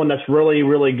 Another one that's really,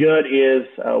 really good is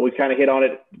we kind of hit on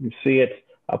it. You can see it.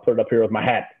 I'll put it up here with my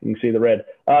hat. You can see the red.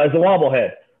 Is a wobble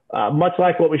head, much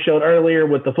like what we showed earlier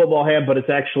with the football head, but it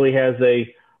actually has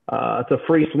it's a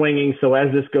free swinging. So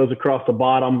as this goes across the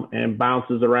bottom and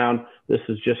bounces around, this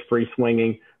is just free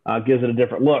swinging. Gives it a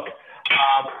different look.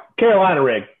 Carolina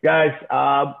rig, guys.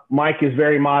 Mike is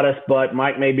very modest, but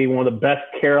Mike may be one of the best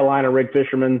Carolina rig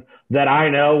fishermen that I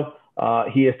know.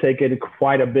 He has taken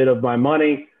quite a bit of my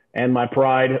money and my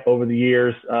pride over the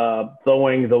years,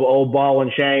 throwing the old ball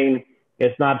and chain.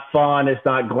 It's not fun. It's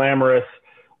not glamorous.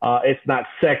 It's not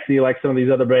sexy like some of these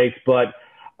other baits, but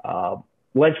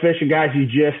ledge fishing, guys,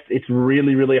 it's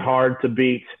really, really hard to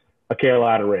beat a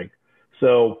Carolina rig.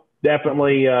 So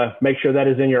definitely make sure that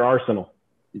is in your arsenal.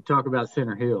 You talk about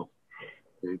Center Hill.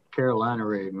 The Carolina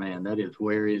rig, man, that is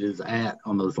where it is at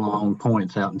on those long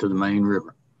points out into the main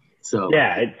river. So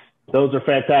yeah, those are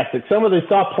fantastic. Some of the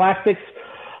soft plastics.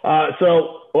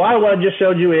 So a lot of what I just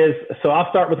showed you is, so I'll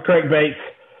start with crankbaits,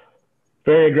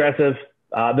 very aggressive.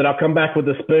 Then I'll come back with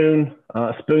the spoon.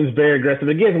 Spoon's very aggressive.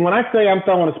 Again, when I say I'm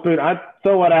throwing a spoon, I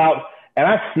throw it out and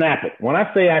I snap it. When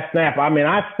I say I snap, I mean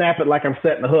I snap it like I'm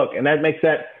setting the hook, and that makes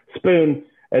that spoon,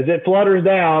 as it flutters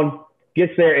down,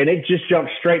 gets there, and it just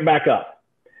jumps straight back up.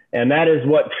 And that is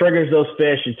what triggers those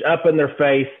fish. It's up in their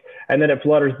face, and then it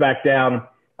flutters back down.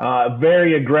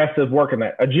 Very aggressive working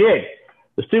there. A jig.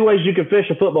 There's two ways you can fish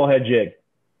a football head jig.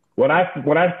 When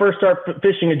I first start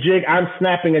fishing a jig, I'm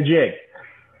snapping a jig.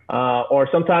 Or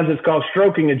sometimes it's called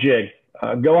stroking a jig.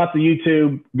 Go out to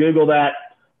YouTube, Google that.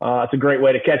 It's a great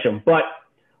way to catch them. But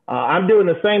I'm doing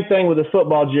the same thing with this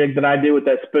football jig that I do with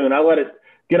that spoon. I let it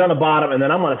get on the bottom, and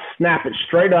then I'm going to snap it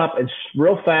straight up and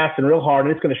real fast and real hard,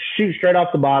 and it's going to shoot straight off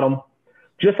the bottom,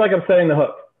 just like I'm setting the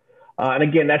hook. And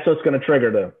again, that's what's going to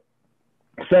trigger them.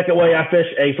 Second way I fish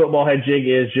a football head jig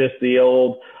is just the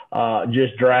old,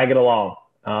 just drag it along.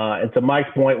 And to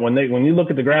Mike's point, when you look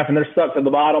at the graph and they're stuck to the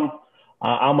bottom,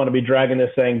 I'm going to be dragging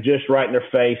this thing just right in their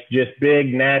face, just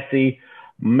big, nasty,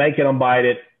 making them bite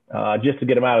it, just to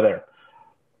get them out of there.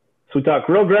 So we talk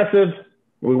real aggressive.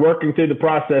 We're working through the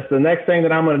process. The next thing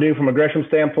that I'm going to do from a Gresham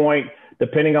standpoint,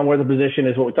 depending on where the position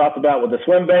is, what we talked about with the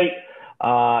swim bait,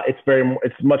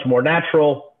 it's much more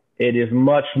natural. It is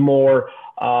much more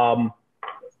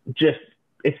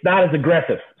it's not as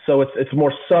aggressive. So it's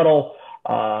more subtle.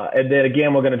 And then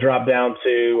again, we're going to drop down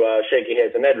to shaky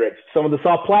heads and Ned rigs. Some of the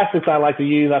soft plastics I like to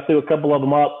use, I threw a couple of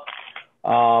them up.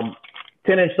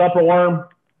 10-inch upper worm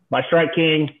by Strike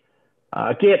King.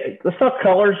 Again, let's talk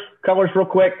colors real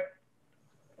quick.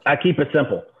 I keep it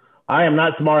simple. I am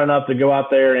not smart enough to go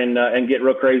out there and get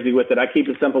real crazy with it. I keep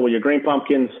it simple with your green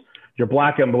pumpkins, your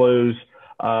black and blues,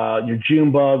 your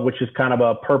June bug, which is kind of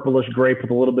a purplish grape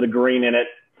with a little bit of green in it.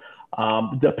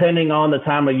 Depending on the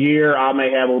time of year, I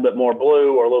may have a little bit more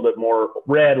blue or a little bit more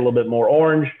red, a little bit more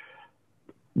orange.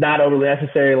 Not overly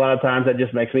necessary. A lot of times that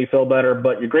just makes me feel better.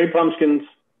 But your green pumpkins,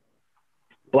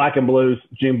 black and blues,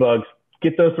 June bugs,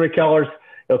 get those three colors.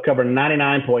 It'll cover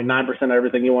 99.9% of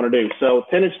everything you want to do. So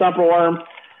 10-inch thumper worm,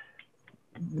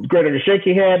 great on your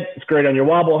shaky head. It's great on your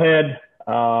wobble head.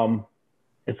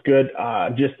 It's good.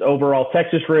 Just overall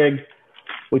Texas rig.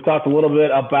 We talked a little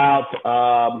bit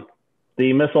about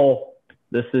the missile.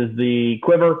 This is the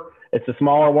quiver. It's a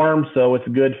smaller worm, so it's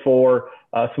good for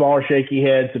smaller shaky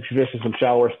heads if you're fishing some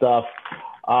shallower stuff.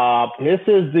 This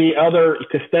is the other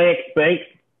castaic bait.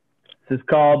 This is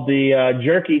called the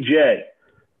Jerky J.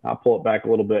 I'll pull it back a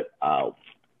little bit.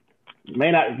 You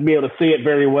may not be able to see it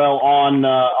very well on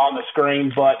the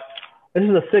screen, but this is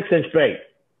a 6-inch bait.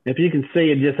 If you can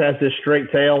see, it just has this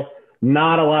straight tail.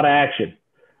 Not a lot of action.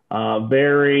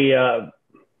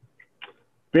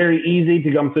 Very easy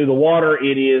to come through the water.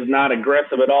 It is not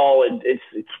aggressive at all.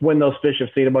 It's when those fish have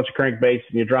seen a bunch of crankbaits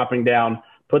and you're dropping down.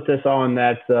 Put this on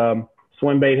that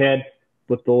swim bait head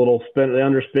with the little spin, the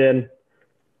underspin.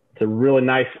 It's a really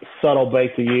nice, subtle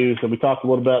bait to use. And we talked a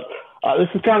little bit. This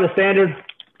is kind of the standard.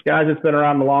 Guys, it's been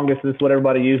around the longest. This is what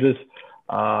everybody uses,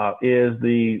 is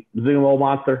the Zoom Old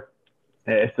Monster.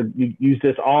 You use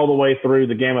this all the way through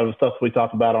the gamut of stuff we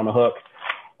talked about on the hook.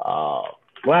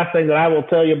 last thing that I will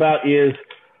tell you about is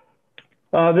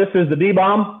this is the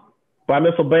D-Bomb by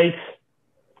Missile Baits.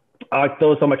 I like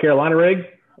those on my Carolina rig.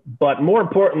 But more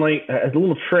importantly, as a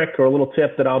little trick or a little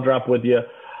tip that I'll drop with you,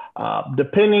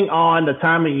 depending on the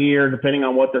time of year, depending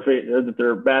on what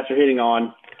their bass are hitting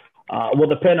on, will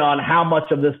depend on how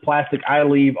much of this plastic I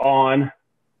leave on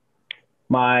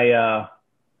my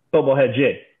football head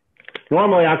jig.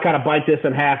 Normally, I kind of bite this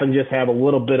in half and just have a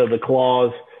little bit of the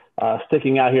claws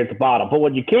sticking out here at the bottom. But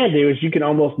what you can do is you can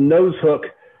almost nose hook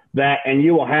that, and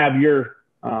you will have your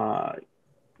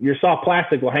soft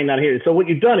plastic will hang down here. So what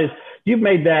you've done is you've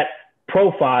made that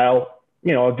profile,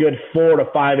 you know, a good 4 to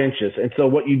 5 inches. And so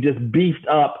what you just beefed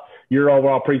up your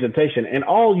overall presentation. And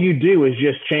all you do is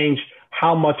just change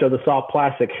how much of the soft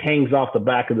plastic hangs off the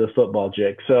back of this football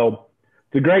jig. So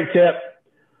it's a great tip.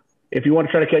 If you want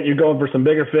to try to catch, you're going for some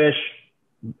bigger fish.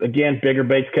 Again, bigger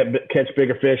baits catch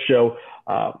bigger fish. So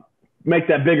make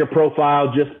that bigger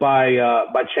profile just by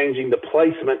changing the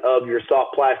placement of your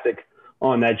soft plastic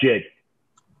on that jig.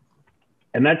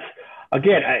 And that's,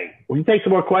 again, we can take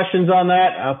some more questions on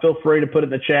that. Feel free to put it in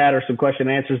the chat or some question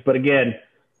and answers. But again,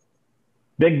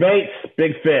 big baits,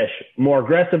 big fish, more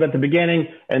aggressive at the beginning,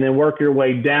 and then work your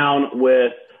way down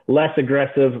with less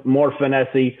aggressive, more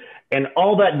finessey. And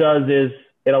all that does is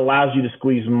it allows you to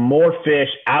squeeze more fish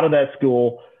out of that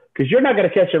school, because you're not going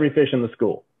to catch every fish in the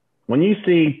school. When you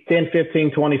see 10,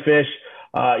 15, 20 fish,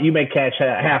 you may catch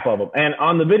half of them. And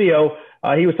on the video,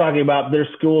 he was talking about there's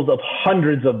schools of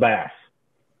hundreds of bass.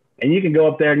 And you can go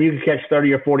up there and you can catch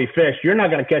 30 or 40 fish. You're not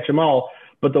going to catch them all,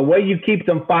 but the way you keep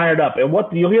them fired up, and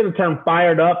you'll hear the term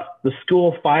fired up, the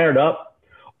school fired up,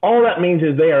 all that means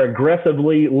is they are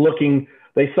aggressively looking.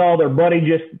 They saw their buddy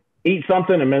just eat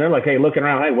something, and then they're like, hey, looking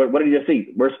around, hey, what did you just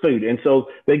eat? Where's food? And so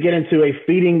they get into a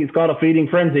feeding, it's called a feeding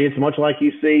frenzy. It's much like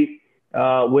you see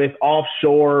with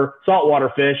offshore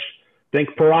saltwater fish.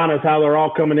 Think piranhas, how they're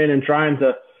all coming in and trying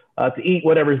to eat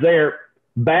whatever's there.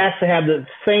 Bass have the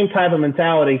same type of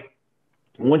mentality.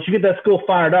 Once you get that school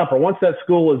fired up, or once that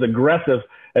school is aggressive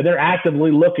and they're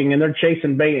actively looking and they're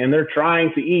chasing bait and they're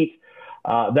trying to eat,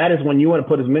 that is when you want to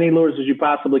put as many lures as you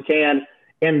possibly can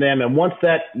in them. And once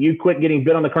that you quit getting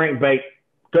bit on the crankbait,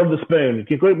 go to the spoon.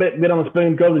 If you quit bit on the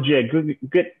spoon, go to the jig.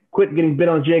 Quit getting bit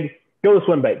on the jig, go to the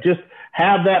swim bait. Just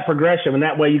have that progression, and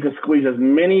that way you can squeeze as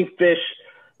many fish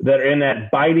that are in that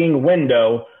biting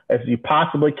window as you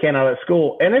possibly can out of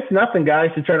school. And it's nothing, guys,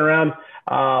 to turn around.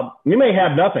 You may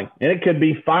have nothing, and it could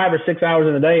be 5 or 6 hours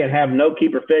in a day and have no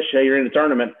keeper fish say you're in a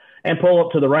tournament, and pull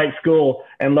up to the right school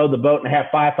and load the boat and have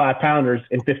 5-pounders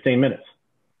in 15 minutes.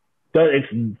 So it's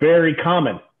very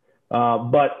common,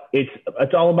 but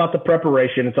it's all about the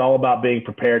preparation. It's all about being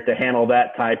prepared to handle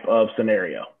that type of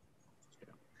scenario.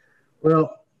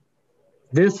 Well,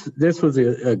 this was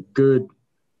a good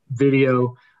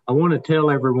video. I want to tell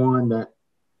everyone that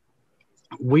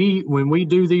when we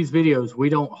do these videos, we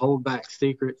don't hold back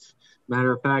secrets.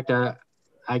 Matter of fact,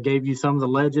 I gave you some of the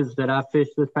ledges that I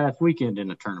fished this past weekend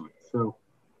in a tournament. So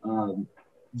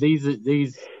this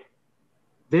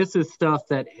is stuff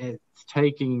that it's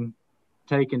taken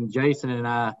Jason and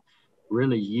I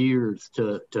really years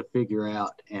to figure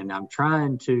out, and I'm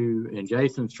trying to, and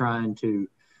Jason's trying to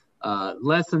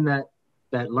lessen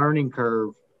that learning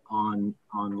curve on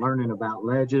learning about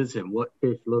ledges and what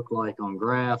fish look like on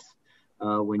graphs.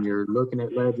 When you're looking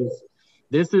at ledges,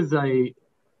 this is a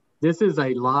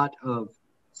lot of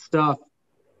stuff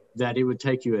that it would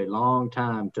take you a long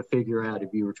time to figure out if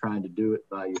you were trying to do it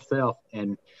by yourself.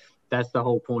 And that's the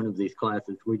whole point of these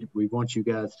classes. We want you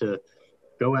guys to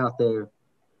go out there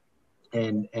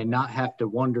and not have to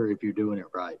wonder if you're doing it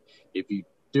right. If you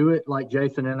do it like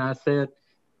Jason and I said,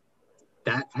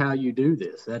 that's how you do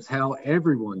this. That's how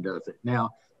everyone does it. Now,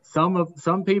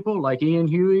 some people like Ian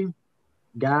Huey,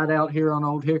 guide out here on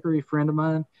Old Hickory, friend of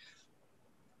mine,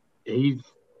 he's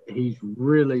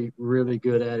really, really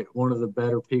good at it. One of the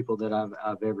better people that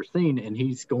I've ever seen. And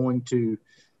he's going to,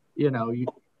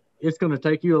 it's going to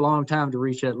take you a long time to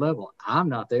reach that level. I'm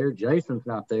not there. Jason's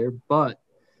not there, but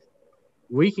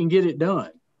we can get it done,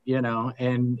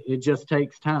 and it just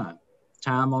takes time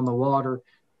on the water,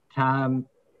 time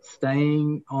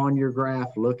staying on your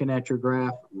graph, looking at your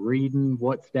graph, reading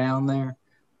what's down there.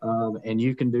 And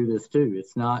you can do this too.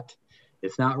 It's not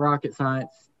rocket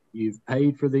science. You've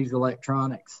paid for these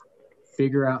electronics.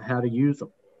 Figure out how to use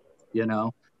them.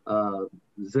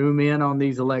 Zoom in on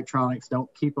these electronics. Don't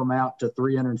keep them out to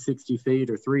 360 feet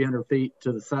or 300 feet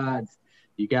to the sides.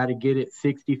 You got to get it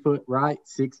 60 foot right,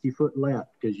 60 foot left,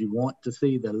 because you want to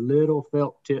see the little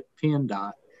felt tip pin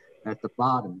dot at the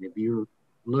bottom. If you're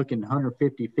looking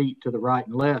 150 feet to the right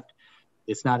and left,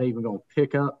 it's not even going to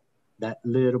pick up that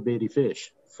little bitty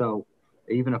fish. So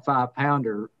even a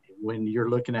 5-pounder, when you're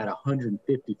looking at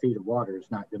 150 feet of water, is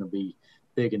not going to be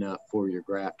big enough for your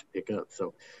graph to pick up.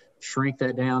 So shrink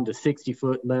that down to 60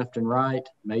 foot left and right,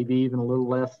 maybe even a little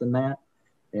less than that,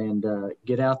 and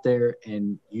get out there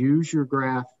and use your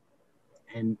graph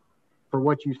and for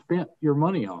what you spent your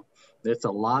money on. It's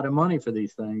a lot of money for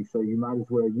these things, so you might as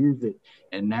well use it,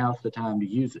 and now's the time to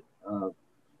use it.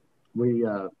 We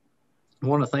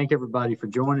want to thank everybody for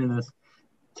joining us.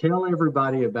 Tell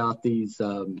everybody about these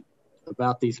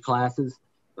classes.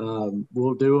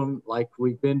 We'll do them like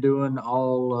we've been doing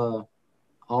all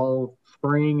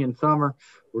spring and summer.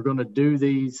 We're going to do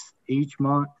these each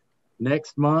month.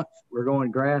 Next month, we're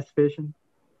going grass fishing,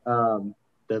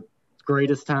 the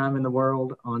greatest time in the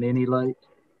world on any lake.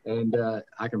 And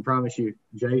I can promise you,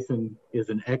 Jason is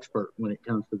an expert when it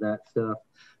comes to that stuff.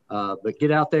 But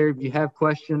get out there. If you have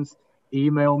questions,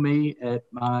 email me at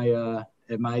my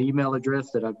email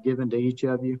address that I've given to each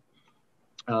of you.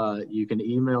 You can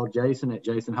email Jason at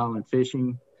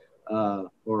Jasonhollandfishing,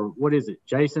 or what is it?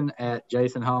 Jason at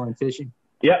Jasonhollandfishing?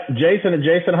 Yep, Jason at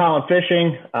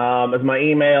Jasonhollandfishing is my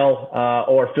email,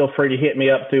 or feel free to hit me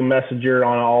up through Messenger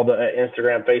on all the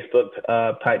Instagram, Facebook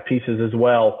type pieces as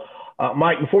well.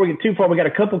 Mike, before we get too far, we got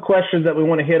a couple questions that we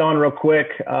want to hit on real quick.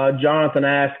 Jonathan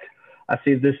asked, I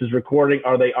see this is recording.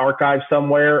 Are they archived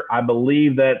somewhere? I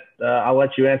believe that I'll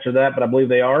let you answer that, but I believe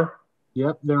they are.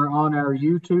 Yep, they're on our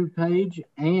YouTube page,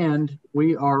 and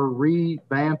we are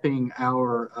revamping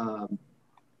our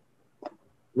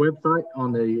website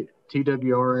on the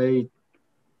TWRA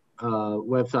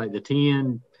website, the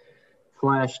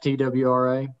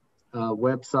TN/TWRA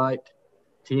website,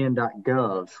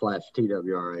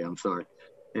 tn.gov/TWRA, I'm sorry.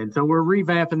 And so we're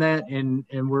revamping that, and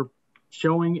we're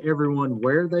showing everyone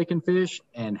where they can fish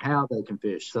and how they can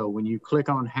fish. So when you click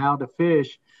on how to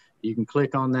fish, you can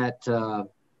click on that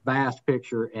bass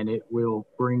picture, and it will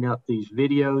bring up these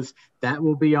videos. That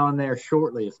will be on there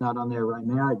shortly. It's not on there right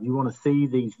now. If you want to see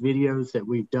these videos that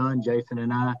we've done, Jason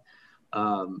and I,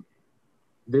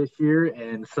 this year,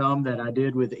 and some that I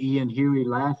did with Ian Huey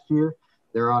last year,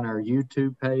 they're on our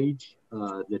YouTube page,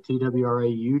 the TWRA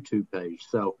YouTube page.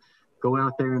 So go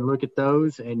out there and look at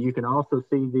those, and you can also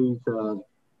see these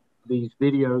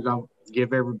videos. I'll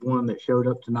give everyone that showed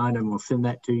up tonight, and we'll send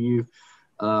that to you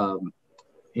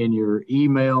in your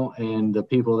email, and the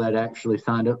people that actually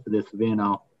signed up for this event,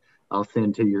 I'll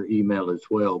send to your email as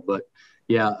well. But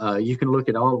yeah, you can look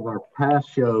at all of our past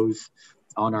shows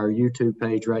on our YouTube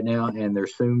page right now, and they're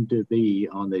soon to be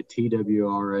on the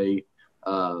TWRA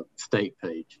state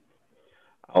page.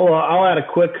 I'll add a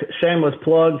quick shameless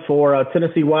plug for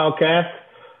Tennessee Wildcast,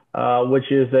 which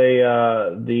is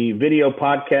the video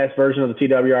podcast version of the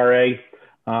TWRA.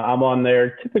 I'm on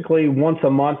there typically once a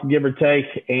month, give or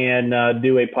take, and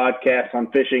do a podcast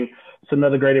on fishing. It's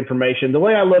another great information. The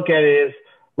way I look at it is,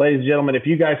 ladies and gentlemen, if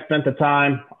you guys spent the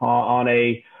time on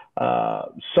a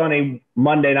sunny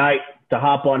Monday night to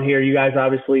hop on here, you guys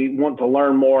obviously want to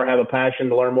learn more, have a passion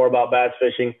to learn more about bass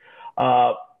fishing.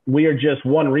 We are just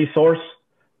one resource.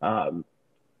 There's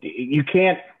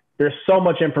so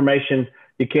much information,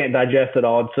 you can't digest it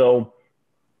all. And so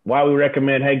why we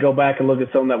recommend, hey, go back and look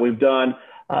at something that we've done.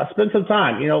 Spend some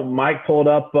time. You know, Mike pulled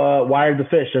up Wired to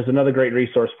Fish. There's another great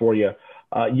resource for you.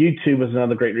 YouTube is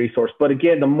another great resource. But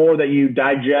again, the more that you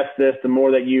digest this, the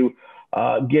more that you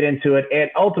get into it.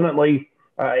 And ultimately,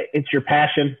 it's your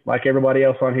passion, like everybody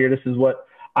else on here. This is what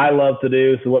I love to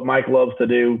do. This is what Mike loves to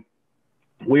do.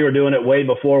 We were doing it way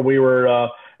before we were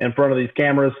in front of these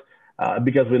cameras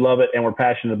because we love it and we're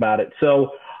passionate about it.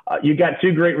 So you got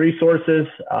two great resources.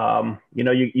 You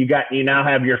know, you now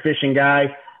have your fishing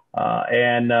guy.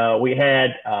 And we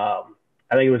had, I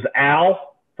think it was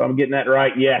Al, if I'm getting that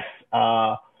right. Yes.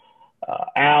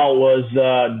 Al was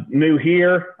new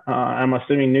here. I'm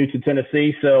assuming new to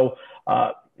Tennessee. So,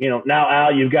 you know, now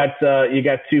Al, you got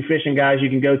two fishing guys you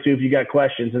can go to if you got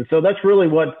questions. And so that's really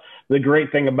what the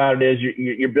great thing about it is.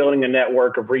 You're building a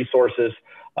network of resources,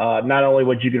 not only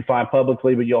what you can find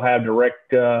publicly, but you'll have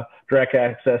direct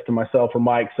access to myself or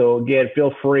Mike. So again,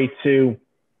 feel free to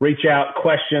reach out,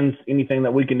 questions, anything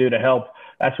that we can do to help.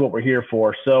 That's what we're here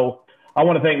for. So I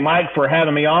want to thank Mike for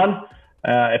having me on,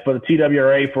 for the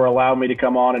TWRA for allowing me to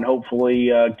come on and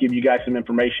hopefully give you guys some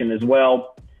information as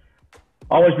well.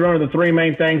 Always remember the three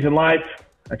main things in life.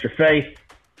 That's your faith,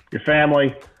 your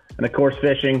family, and of course,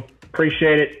 fishing.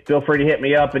 Appreciate it. Feel free to hit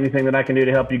me up. Anything that I can do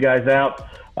to help you guys out,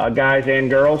 guys and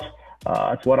girls.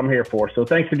 That's what I'm here for. So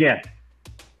thanks again.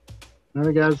 All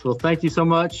right, guys. Well, thank you so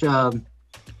much.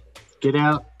 Get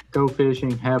out, go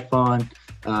fishing, have fun.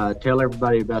 Tell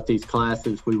everybody about these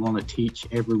classes. We want to teach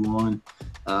everyone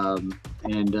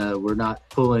And we're not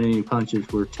pulling any punches.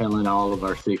 We're telling all of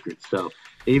our secrets. So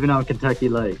even on Kentucky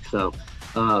Lake. So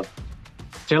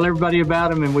tell everybody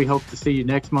about them, and we hope to see you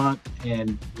next month.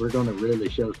 And we're going to really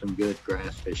show some good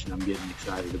grass fishing. I'm getting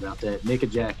excited about that.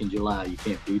 Nickajack in July. You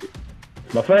can't beat it.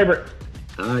 My favorite.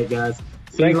 All right, guys.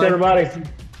 Thanks, everybody.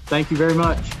 Thank you very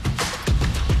much.